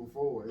nigga from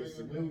before. It's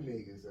a new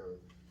nigga, so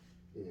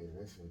yeah,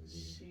 that's what it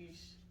is.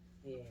 Sheesh.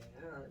 Yeah,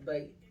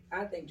 but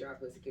I think dry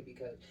pussy could be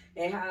coached.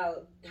 And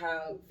how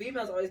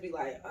females always be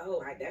like,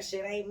 oh, that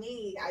shit ain't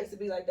me. I used to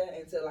be like that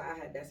until I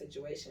had that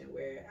situation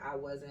where I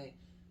wasn't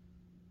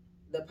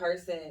the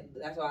person.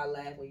 That's why I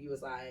laughed when you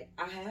was like,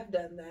 I have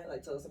done that.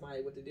 Like, told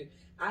somebody what to do.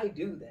 I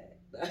do that.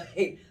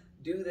 Like,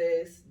 do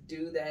this,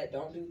 do that,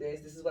 don't do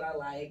this. This is what I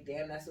like.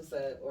 Damn, that's what's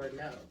up. Or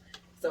no.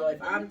 So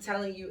if I'm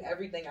telling you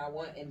everything I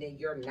want and then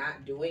you're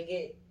not doing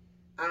it,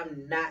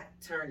 I'm not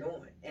turned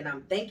on. And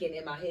I'm thinking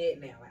in my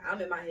head now. Like,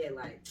 I'm in my head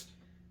like,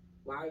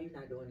 why are you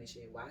not doing this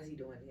shit? Why is he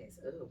doing this?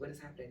 Oh, what is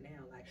happening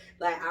now?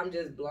 Like I'm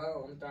just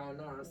blown. I'm thrown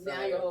on. So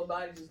now your whole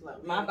body just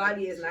like my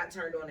body is not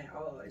turned on at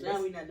all.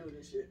 Now we not doing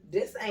this shit.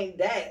 This ain't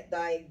that.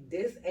 Like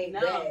this ain't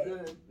now that.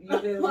 Good. You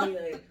feel me?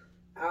 Like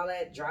all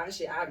that dry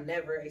shit. I've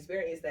never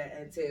experienced that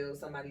until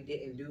somebody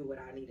didn't do what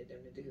I needed them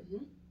to do.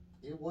 Mm-hmm.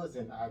 It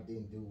wasn't I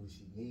didn't do what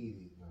she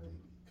needed, like,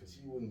 cause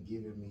she wasn't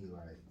giving me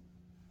like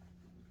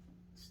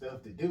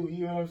stuff to do.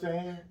 You know what I'm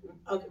saying?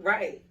 Okay,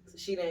 right.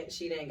 She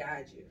didn't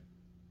guide you.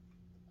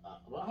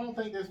 Well, I don't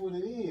think that's what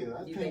it is.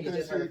 I You think it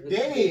that's just hurt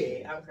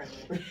dead. I'm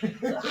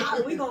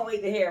crying. We gonna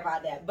wait to hear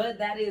about that. But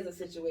that is a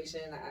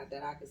situation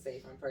that I could say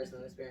from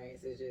personal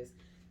experience. It's just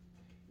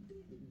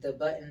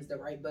the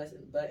right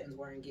buttons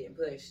weren't getting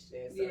pushed,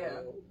 and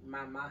so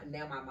my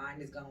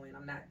mind is going.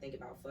 I'm not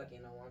thinking about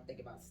fucking no more. I'm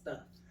thinking about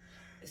stuff.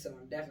 So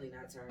I'm definitely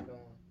not turned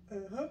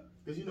on.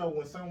 Cause you know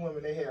when some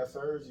women they have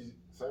surgery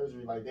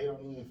like they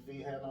don't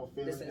even have no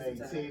feelings in their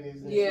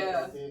titties and shit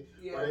like that.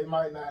 Yeah. Or they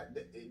might not.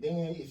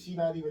 Then if she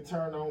not even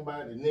turned on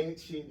by the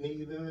next shit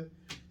neither,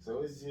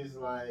 so it's just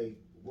like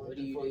what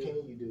the fuck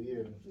can you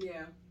do?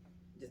 Yeah.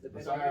 Just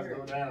depends on besides her.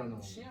 go down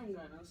on. She ain't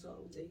got no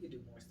soul. So you could do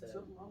more stuff.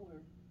 Something wrong with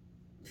her.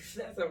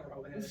 That's something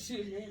wrong with her.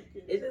 Shit, man.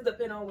 It just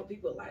depends on what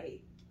people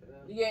like.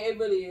 Yeah, it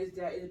really is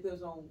that. It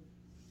depends on.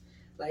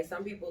 Like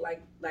some people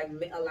like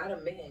a lot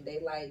of men, they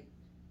like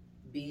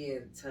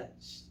being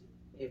touched,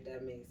 if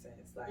that makes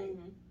sense. Like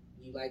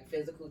you like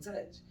physical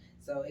touch.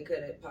 So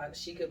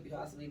she could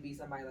possibly be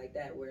somebody like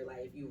that where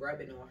like if you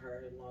rub it on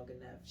her long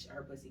enough,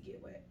 her pussy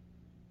get wet.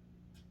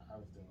 I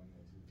was doing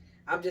that too.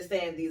 I'm just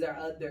saying these are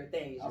other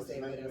things. You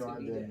say what else I could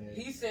be done.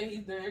 He said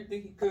he's done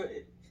everything he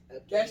could.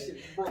 Okay. That shit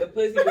is broke. The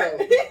pussy broke.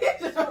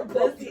 The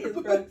pussy is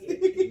broken. You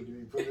need to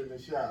be put in the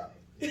shop.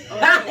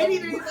 I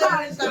need to be put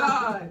in the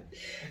shop.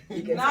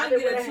 You can Not get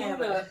get a a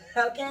hammer. tuna.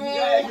 Okay.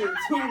 Yeah, get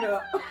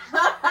tuna.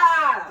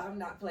 I'm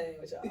not playing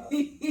with y'all.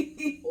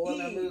 Or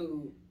the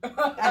lube.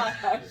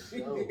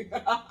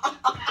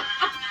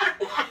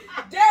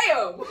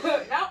 Damn!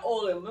 Not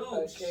oil and lube.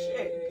 Okay.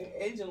 Shit.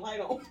 Engine light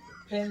on.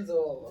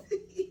 Pennzoil.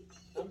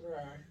 I'm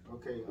crying.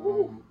 Okay.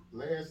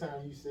 Last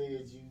time you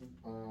said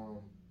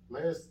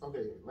last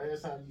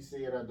time you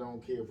said I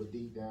don't care, but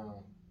deep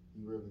down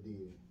you really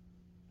did.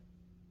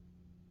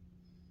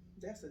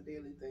 That's a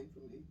daily thing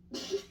for me.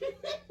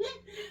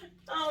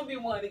 I don't be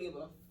wanting to give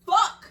a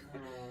fuck.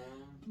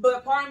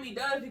 But part of me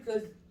does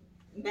because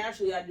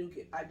naturally I do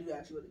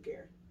actually really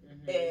care.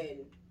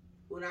 And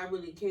when I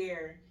really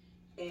care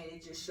and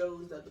it just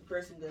shows that the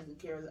person doesn't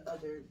care of the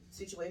other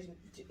situation,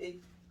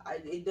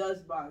 it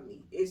does bother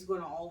me. It's going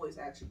to always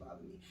actually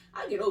bother me.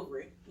 I get over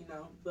it,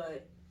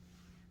 but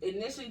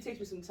initially it takes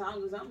me some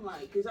time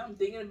because I'm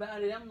thinking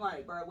about it. I'm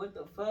like, bro, what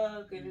the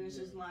fuck? And then it's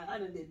just like, I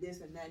done did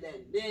this and that,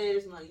 and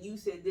this. And like, you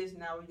said this,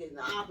 now we're getting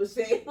the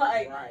opposite.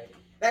 Like, Right.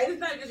 Like, it's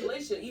not just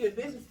relationship, even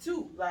business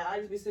too. Like, I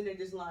just be sitting there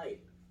just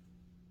like,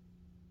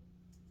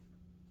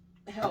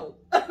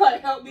 help.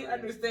 Like, help me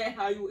understand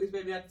how you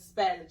expect me not to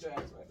spat at your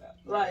ass right now.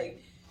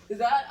 Like,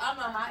 because I'm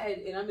a hothead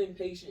and I'm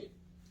impatient.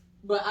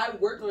 But I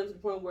work on it to the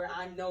point where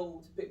I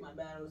know to pick my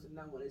battles and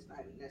know when it's not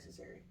even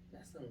necessary.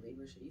 That's some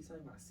Libra shit. You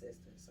telling my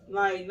sister. So.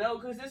 Like, no,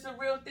 because it's a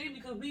real thing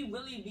because we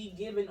really be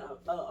giving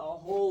a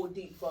whole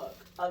deep fuck.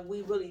 Like,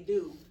 we really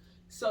do.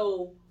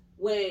 So,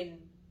 when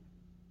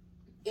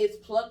it's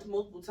plucked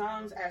multiple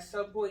times, at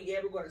some point, yeah,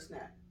 we're going to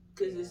snap.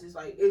 Because it's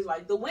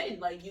like the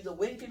wind. Like, the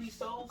wind can be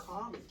so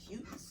calm and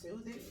cute and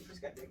soothing. You just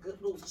got that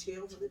good little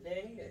chill for the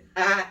day.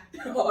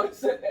 And all of a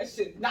sudden, that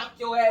shit knock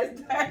your ass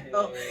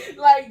down.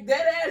 Like,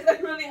 that ass,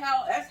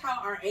 that's how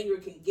our anger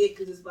can get.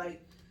 Because it's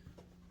like,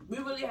 we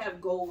really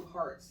have gold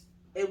hearts.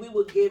 And we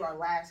will give our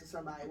last to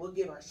somebody. We'll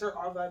give our shirt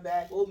off our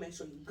back. We'll make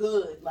sure you're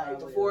good. Like,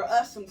 before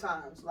us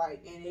sometimes.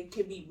 Like, and it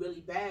can be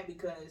really bad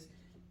because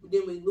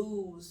then we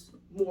lose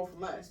more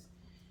from us.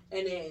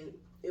 And then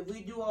if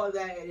we do all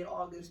that and it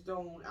all gets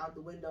thrown out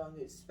the window and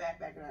gets spat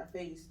back in our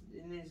face,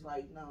 and it's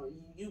like, no,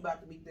 you about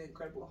to be the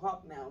Incredible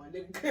Hulk now. And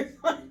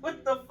it's like,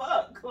 what the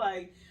fuck?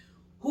 Like,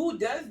 who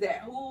does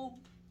that? Who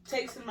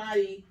takes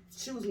somebody's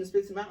shoes and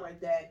spits them out like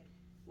that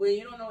when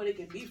you don't know what it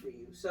can be for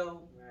you?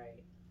 So,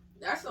 right.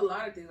 That's a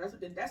lot of things.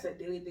 That's a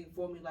daily thing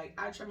for me. Like,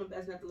 I try my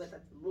best not to let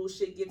that little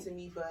shit get to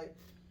me, but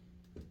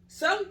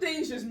some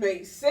things just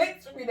make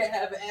sense for me to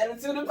have an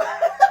attitude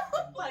about.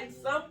 Like,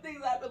 some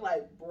things I've been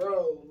like,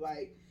 bro,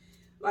 like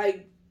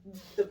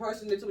the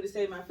person that told me to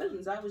save my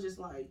feelings, I was just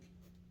like,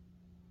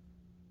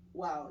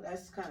 wow,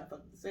 that's kind of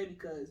fucking to say,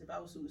 because if I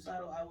was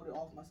suicidal, I would have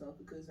offed myself,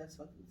 because that's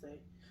fucking to say.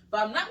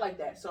 But I'm not like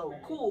that, so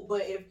cool.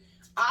 But if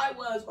I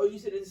was, or you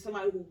said it's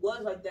somebody who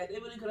was like that, they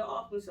really could have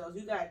offed themselves.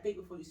 You gotta think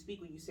before you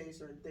speak when you say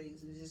certain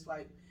things. It's just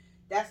like,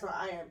 that's how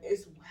I am.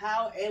 It's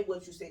how and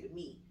what you say to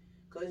me.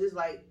 Because it's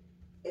like,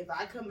 if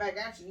I come back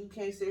at you, you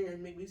can't sit here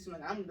and make me seem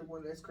like I'm the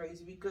one that's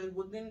crazy, because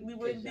well, then we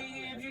wouldn't be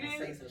here if you didn't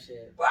say some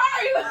shit.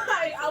 Right,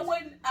 like, I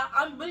wouldn't.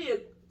 I'm really a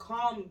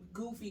calm,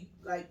 goofy,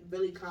 like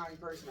really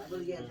kind person. I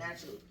really am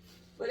naturally,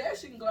 but that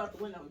shit can go out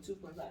the window in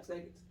 2.5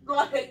 seconds.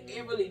 Like,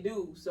 it really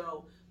do.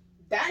 So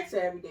that's an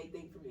everyday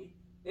thing for me.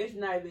 It's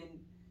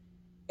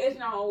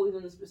not always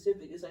on the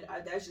specific. It's like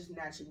that's just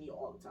naturally me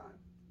all the time.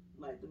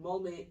 Like, the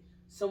moment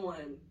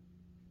someone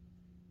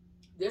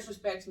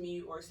disrespects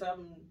me or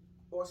something,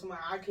 or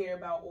somebody I care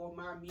about, or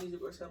my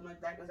music or something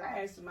like that, because I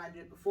had somebody do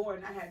it before,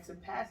 and I had to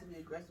passively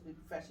aggressively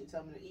professionally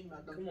tell me in the email,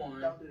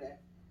 don't do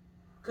that,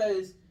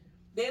 because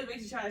they were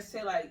basically trying to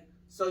say, like,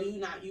 so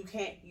you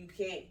can't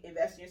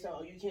invest in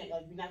yourself, or you can't,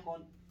 like, you're not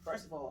going.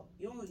 First of all,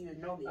 you don't even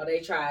know me. Oh,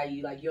 they try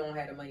you, like, you don't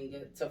have the money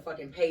to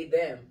fucking pay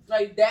them.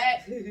 Like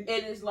that, and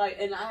it's like,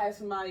 and I had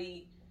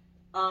somebody,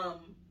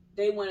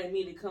 they wanted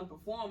me to come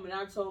perform, and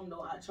I told them,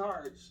 no, I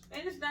charge.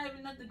 And it's not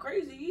even nothing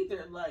crazy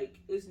either. Like,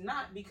 it's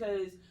not,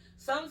 because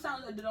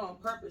sometimes I do it on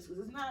purpose,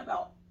 because it's not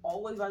about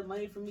always about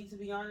money for me, to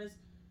be honest.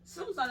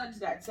 Sometimes I just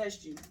gotta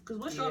test you,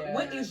 because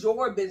what is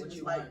your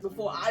business like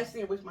before I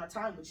sit and waste my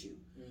time with you?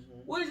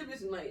 What is your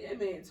business like? That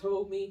man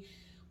told me,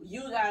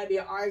 you gotta be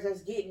an artist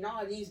that's getting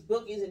all these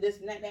bookings and this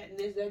and that and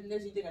this and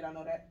this. You think I don't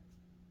know that?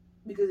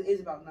 Because it is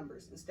about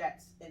numbers and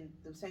stats and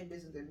the same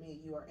business that me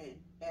and you are in.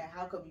 And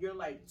how come you're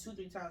like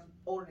 2-3 times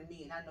older than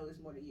me and I know it's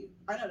more than you?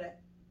 I know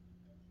that.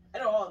 I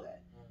know all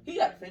that. He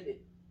got offended.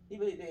 He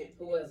really did.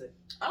 Who was it?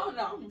 I don't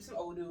know. I'm some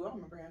old dude. I don't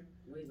remember him.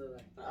 What do you look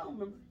like? I don't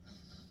remember.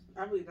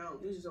 I really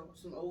don't. He was just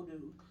some old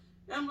dude.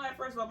 And I'm like,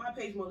 first of all, my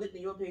page more lit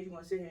than your page. You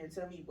want to sit here and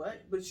tell me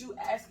what? But you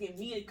asking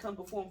me to come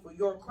perform for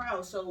your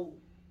crowd, so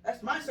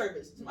that's my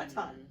service. It's my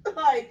time.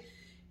 Like,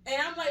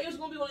 and I'm like, it was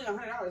gonna be only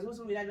 $100. It wasn't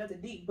gonna be that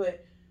nothing deep.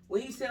 But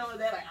when he said all of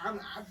that, like,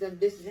 I've done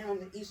this and that on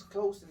the East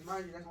Coast, and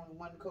mind you, that's only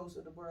one coast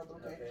of the world.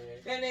 But okay.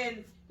 And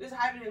then just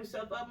hyping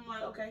himself up. I'm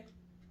like, okay.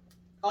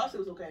 Also, it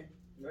was okay.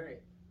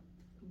 Right.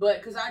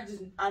 But because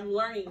I'm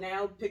learning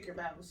now, pick your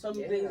battles. Some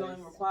things don't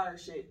even require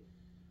shit.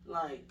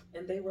 Like,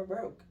 and they were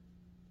broke.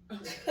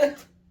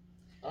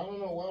 I don't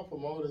know why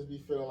promoters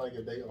be feeling like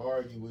if they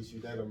argue with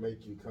you, that'll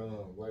make you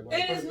come. Like,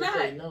 when and it's not.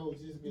 say no,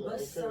 just be like,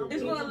 okay.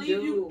 It's gonna leave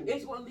you.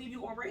 It's gonna leave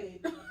you on red.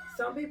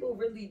 Some people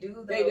really do,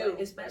 though. They do,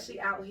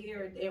 especially out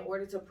here, in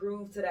order to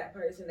prove to that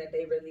person that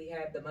they really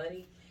have the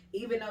money,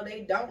 even though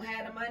they don't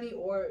have the money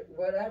or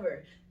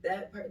whatever.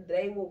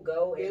 They will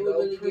go and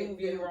really prove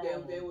you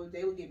wrong.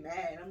 They will get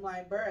mad. I'm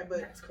like, bruh,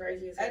 but that's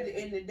crazy. At the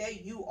end of the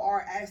day, you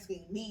are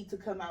asking me to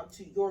come out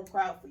to your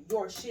crowd for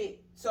your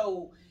shit.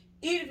 So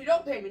even if you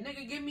don't pay me,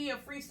 nigga, give me a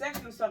free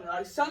section or something,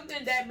 like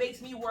something that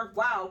makes me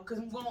worthwhile, because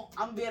I'm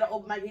gonna be at an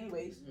open mic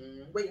anyways,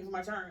 waiting for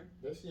my turn.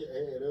 That shit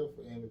add up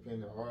for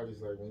independent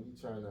artists. Like, when you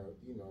trying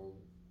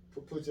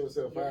to, put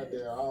yourself out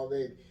there, all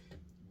that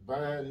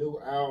buying new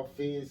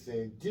outfits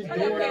and just I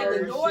gotta pay at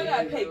the door, I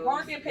gotta pay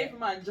parking, pay for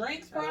my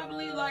drinks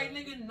probably. Like,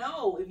 nigga,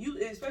 no.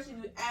 Especially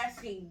if you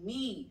asking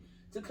me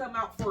to come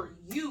out for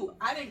you.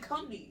 I didn't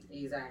come to you.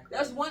 Exactly.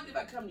 That's one thing if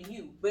I come to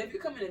you. But if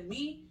you're coming to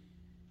me,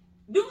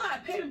 do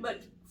not pay me,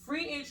 but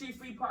free entry,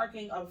 free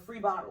parking, a free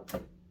bottle.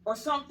 Or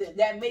something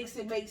that makes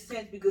it make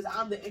sense because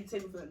I'm the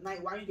entertainment for the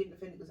night. Why are you getting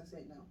offended because I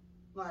said no?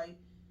 Like,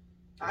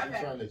 I'm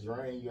trying to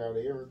drain you out of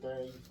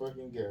everything you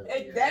fucking got.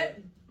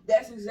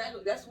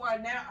 That's why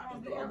now I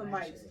don't do other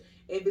mics.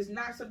 If it's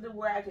not something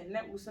where I can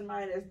network with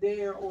somebody that's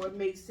there or it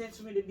makes sense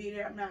for me to be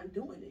there, I'm not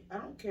doing it. I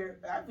don't care.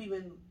 I've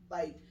even,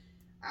 like,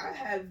 I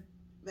have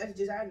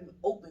messages I haven't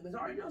opened because I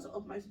already know it's an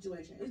open mic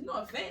situation. It's no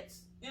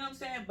offense. You know what I'm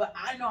saying? But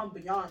I know I'm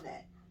beyond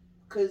that.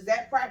 Because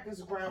that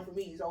practice ground for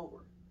me is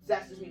over.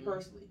 That's just me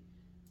personally.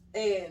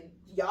 And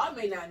y'all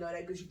may not know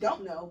that because you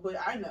don't know, but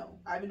I know.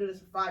 I've been doing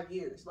this for 5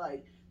 years.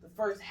 Like, the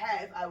first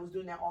half, I was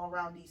doing that all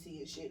around DC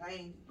and shit. I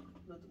ain't,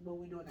 what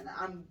we doing now?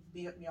 I'm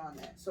beyond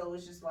that. So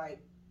it's just like,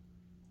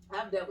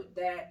 I've dealt with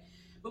that.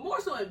 But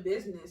more so in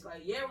business.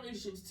 Like, yeah,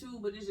 relationships too,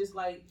 but it's just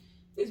like,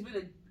 it's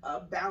been a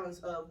balance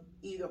of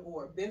either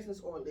or, business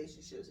or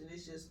relationships. And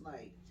it's just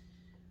like,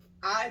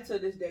 I to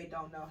this day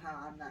don't know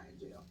how I'm not in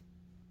jail.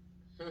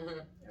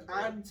 Okay.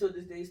 I'm to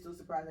this day still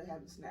surprised I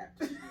haven't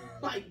snapped.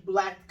 Like,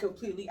 blacked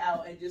completely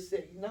out and just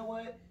said, you know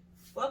what?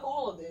 Fuck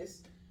all of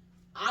this.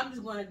 I'm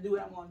just going to do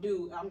what I'm going to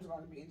do. And I'm just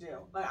going to be in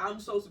jail. Like, I'm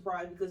so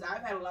surprised because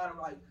I've had a lot of,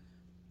 like,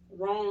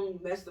 wrong,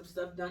 messed up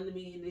stuff done to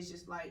me. And it's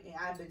just like, and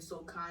I've been so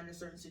kind in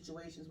certain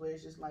situations where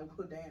it's just like,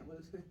 well, damn, what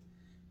did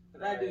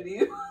I do to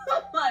you?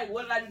 Like,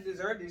 what did I do to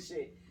deserve this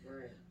shit?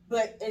 Right.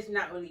 But it's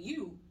not really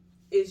you.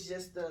 It's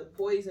just the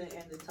poison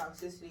and the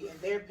toxicity and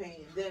their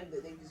pain and them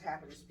that they just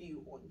happen to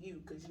spew on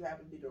you because you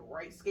happen to be the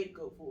right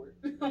scapegoat for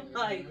it.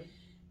 Like,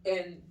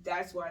 and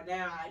that's why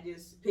now I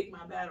just pick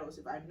my battles.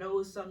 If I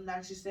know it's something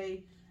I should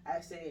say, I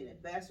say it in the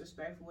best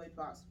respectful way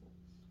possible.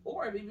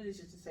 Or if even it's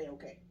just to say,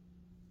 okay,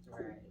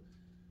 cool. Right.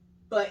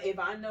 But if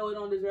I know it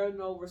don't deserve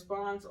no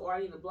response or I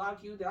need to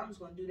block you, then I'm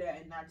just going to do that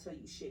and not tell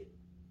you shit.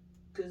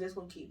 Because that's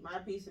going to keep my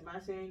peace and my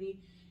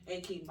sanity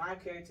and keep my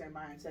character and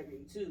my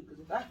integrity too. Because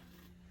if I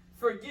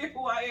forget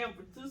who I am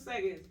for 2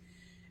 seconds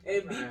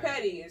and be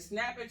petty and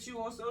snap at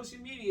you on social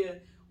media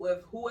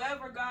with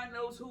whoever God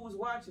knows who was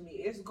watching me,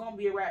 it's going to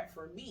be a wrap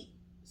for me.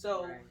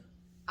 So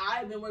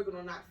I've been working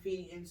on not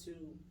feeding into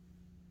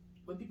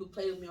when people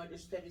play with me or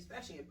disrespect me,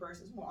 especially in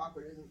person. It's more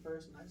awkward as in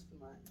person. I just be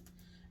like,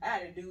 I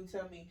had a dude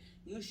tell me,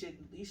 you should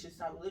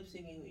stop lip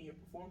syncing in your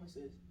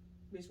performances.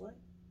 Bitch, what?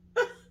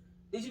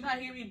 Did you not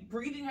hear me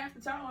breathing half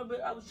the time?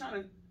 But I was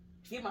trying to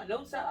get my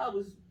notes out. I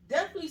was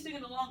definitely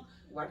singing along.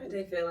 Why did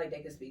they feel like they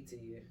could speak to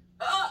you?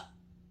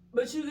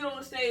 But you get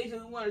on stage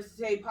and you want to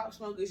say Pop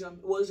Smoke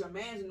was your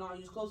man's and all,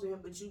 you was close to him,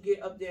 but you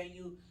get up there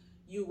and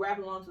you rap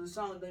along to the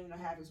song and don't even know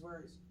half his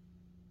words.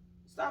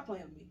 Stop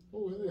playing with me.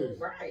 Who is this?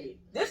 Right.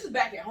 This is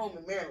back at home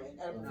in Maryland.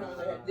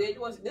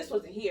 This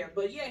wasn't here.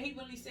 But yeah, he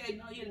really said,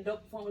 no, you had a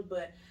dope performance,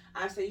 but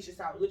I say you should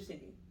stop lip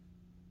syncing.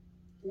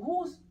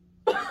 Who's?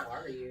 Who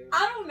are you?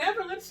 I don't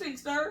never lip sync,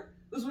 sir.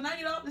 Because when I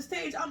get off the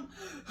stage, I'm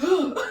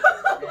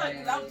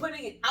like, I'm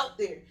putting it out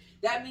there.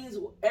 That means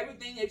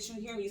everything that you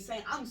hear me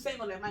saying, I'm saying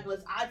on that mic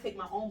unless I take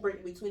my own break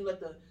in between, let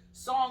the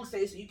song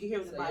say so you can hear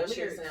what my lyrics.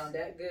 Your shit sound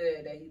that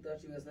good that he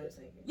thought you was lip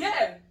syncing.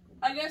 Yeah,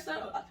 I guess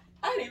so.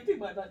 I didn't even think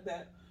about it like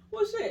that.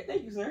 Well, shit,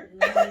 thank you, sir.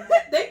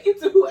 Thank you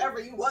to whoever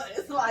you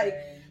was. Like,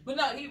 but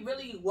no, he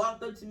really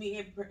walked up to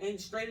me and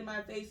straight in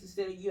my face and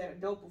said, you had a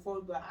dope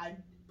performance,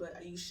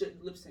 but you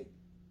shouldn't lip sync.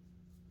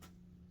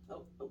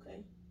 Oh,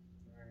 okay.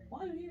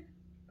 Why are you here?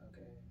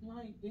 Okay.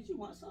 Why, did you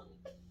want something?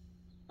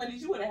 Or did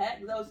you want a hat?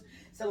 Because I was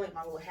selling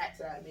my little hats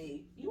that I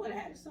made. You want a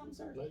hat or something,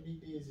 sir? Maybe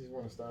he did just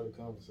want to start a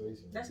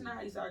conversation. That's not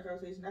how you start a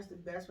conversation. That's the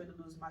best way to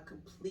lose my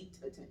complete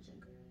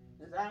attention.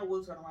 Because I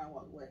will turn around and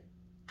walk away.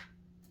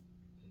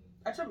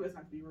 I try my best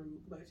not to be rude,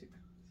 but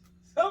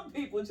some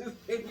people just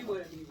think you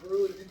want to be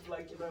rude and it's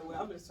like, you know what,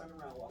 I'm just turn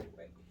around and walk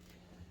away.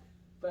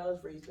 But I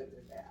was raised better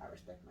than that. I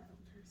respect my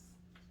elders.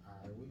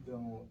 Alright, we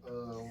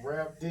gonna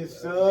wrap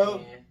this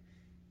up.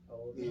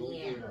 Yeah, we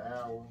did an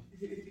hour.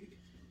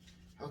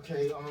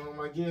 Okay,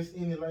 I guess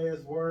any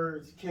last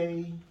words,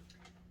 Kay?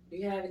 Do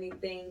you have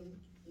anything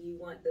you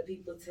want the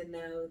people to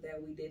know that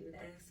we didn't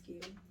ask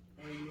you,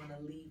 or you want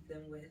to leave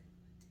them with?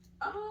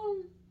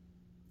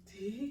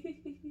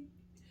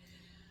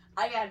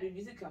 I got new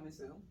music coming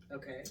soon.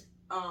 Okay.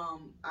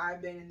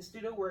 I've been in the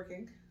studio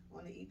working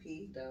on the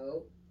EP.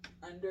 Dope.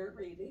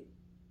 Underrated.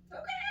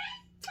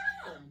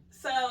 Okay.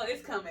 So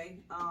it's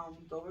coming.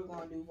 But we're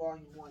gonna do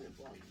volume 1 and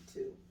volume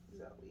 2.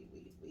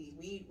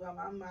 So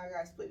my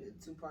guys split it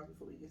in 2 parts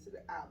before we get to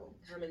the album.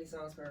 How many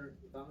songs per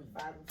volume?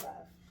 5 and 5.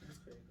 That's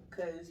pretty cool.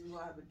 Because we're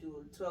gonna have to do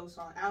a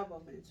 12-song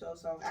album, and the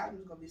 12-song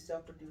album is gonna be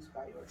self-produced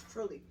by yours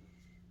truly.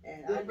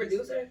 And I'm a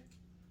producer.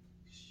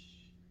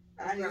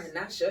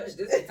 Not shush.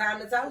 This is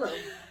time to tell them.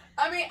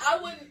 I mean,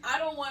 I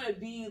don't want to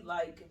be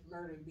like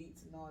Murder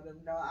Beats and all them.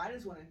 No, I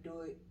just want to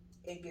do it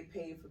and get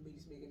paid for me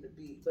just making the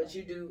beats. But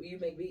you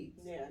make beats.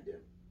 Yeah, I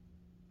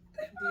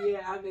do.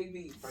 Yeah, I make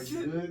beats. Are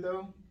you good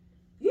though?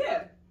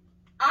 Yeah.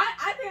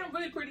 I think I'm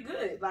really pretty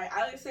good. Like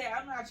say,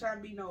 I'm not trying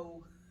to be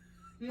none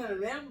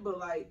of them, but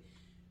like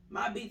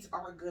my beats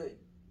are good.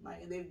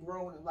 Like, and they've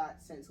grown a lot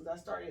since. Cause I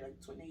started like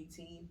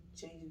 2018,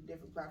 changing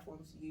different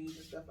platforms to use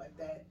and stuff like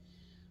that.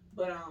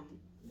 But I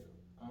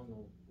don't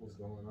know what's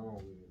going on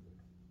with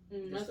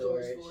it. that's cool.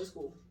 It's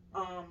cool.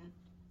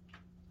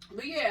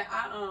 But yeah,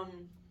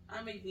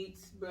 I make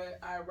beats, but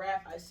I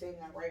rap, I sing,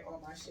 I write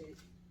all my shit.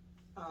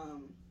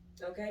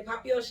 Okay,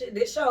 pop your shit.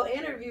 This your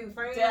interview,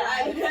 friend.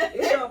 Yeah,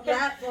 It's your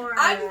platform.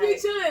 I just be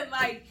chilling.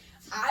 Like,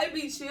 I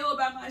be chill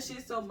about my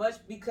shit so much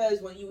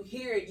because when you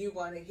hear it, you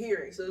want to hear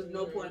it. So there's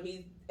no point in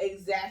me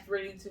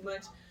exaggerating too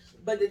much.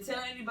 But to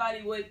tell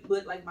anybody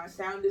what like my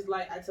sound is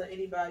like, I tell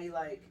anybody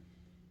like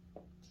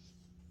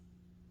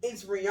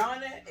it's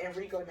Rihanna and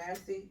Rico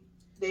Nasty.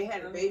 They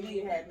had a baby,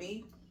 it had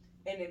me,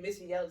 and then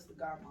Missy Elliott is the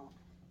godmom.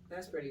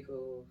 That's pretty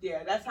cool.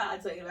 Yeah, that's how I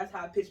tell you. That's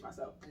how I pitch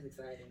myself. That's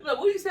exciting. Like,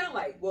 what do you sound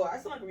like? Well, I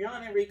sound like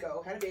Rihanna and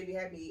Rico. Had a baby,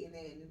 had me, and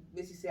then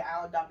Missy said,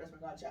 "I'll adopt as my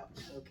godchild."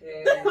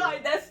 Okay.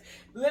 Like, that's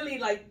literally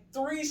like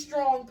 3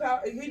 strong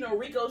power. You know,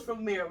 Rico's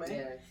from Maryland,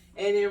 Yes.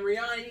 and then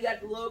Rihanna, you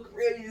got the little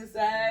Caribbean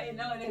side, you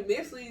know, and then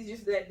Missy's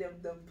just that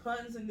them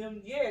puns and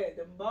them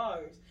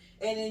bars,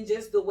 and then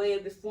just the way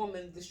of the form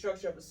and the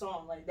structure of a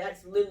song. Like,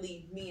 that's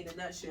literally me in a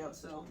nutshell.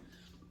 So,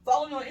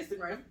 follow me on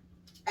Instagram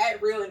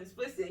at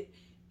REALANDEXPLICIT.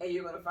 And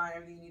you're gonna find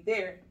everything you need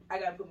there. I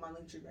gotta put my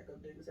link tree back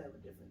up there because I have a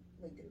different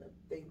link in the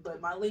thing.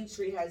 But my link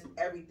tree has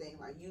everything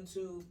like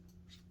YouTube,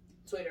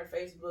 Twitter,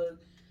 Facebook,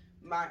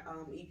 my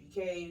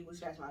EPK,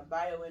 which has my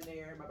bio in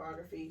there, my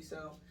biography.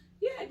 So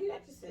yeah, do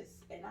that to sis,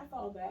 and I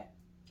follow back.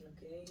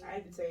 Okay. I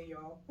have to tell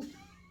y'all,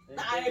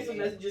 I have some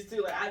messages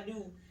too. Like I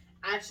do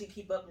actually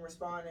keep up and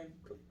respond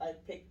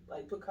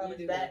and put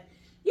comments back.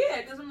 Yeah,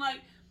 because I'm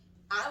like,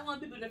 I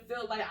want people to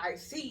feel like I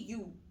see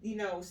you, you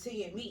know,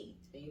 seeing me.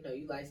 And you know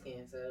you light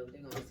skinned, so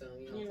they're gonna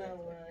assume you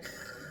know what?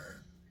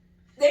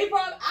 They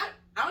probably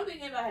I don't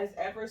think anybody has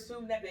ever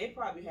assumed that. They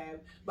probably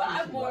have, but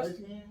I'm more.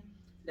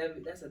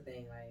 That's a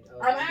thing. Like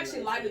I'm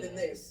actually lighter than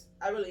this.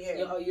 I really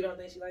am. Oh, you don't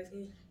think she light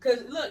skinned?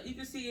 Cause look, you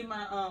can see in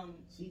my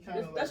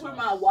that's where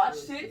like my watch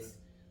sits.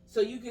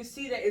 So you can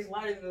see that it's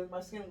lighter than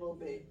my skin a little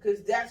bit.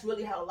 Cause that's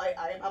really how light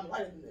I am. I'm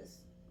lighter than this.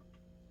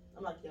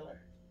 I'm not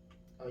killer.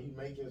 Oh, you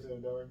make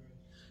yourself darker?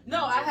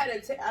 No, I had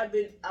I've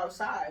been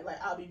outside. Like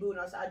I'll be moving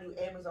outside. I do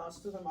Amazon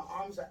stuff, and my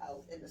arms are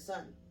out in the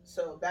sun.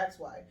 So that's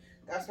why.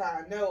 That's how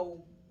I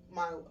know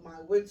my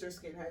winter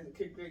skin hasn't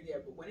kicked in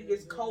yet. But when it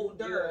gets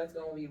colder, it's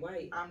gonna be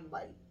white. I'm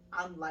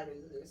lighter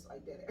than this,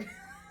 like that.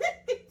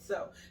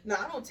 So no,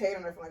 I don't tan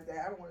or nothing like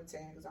that. I don't want to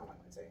tan because I don't like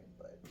my tan.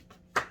 But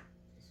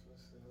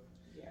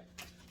yeah.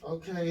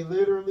 Okay,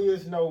 literally,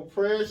 it's no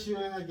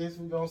pressure. I guess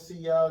we're gonna see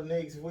y'all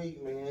next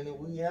week, man. And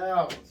we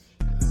out.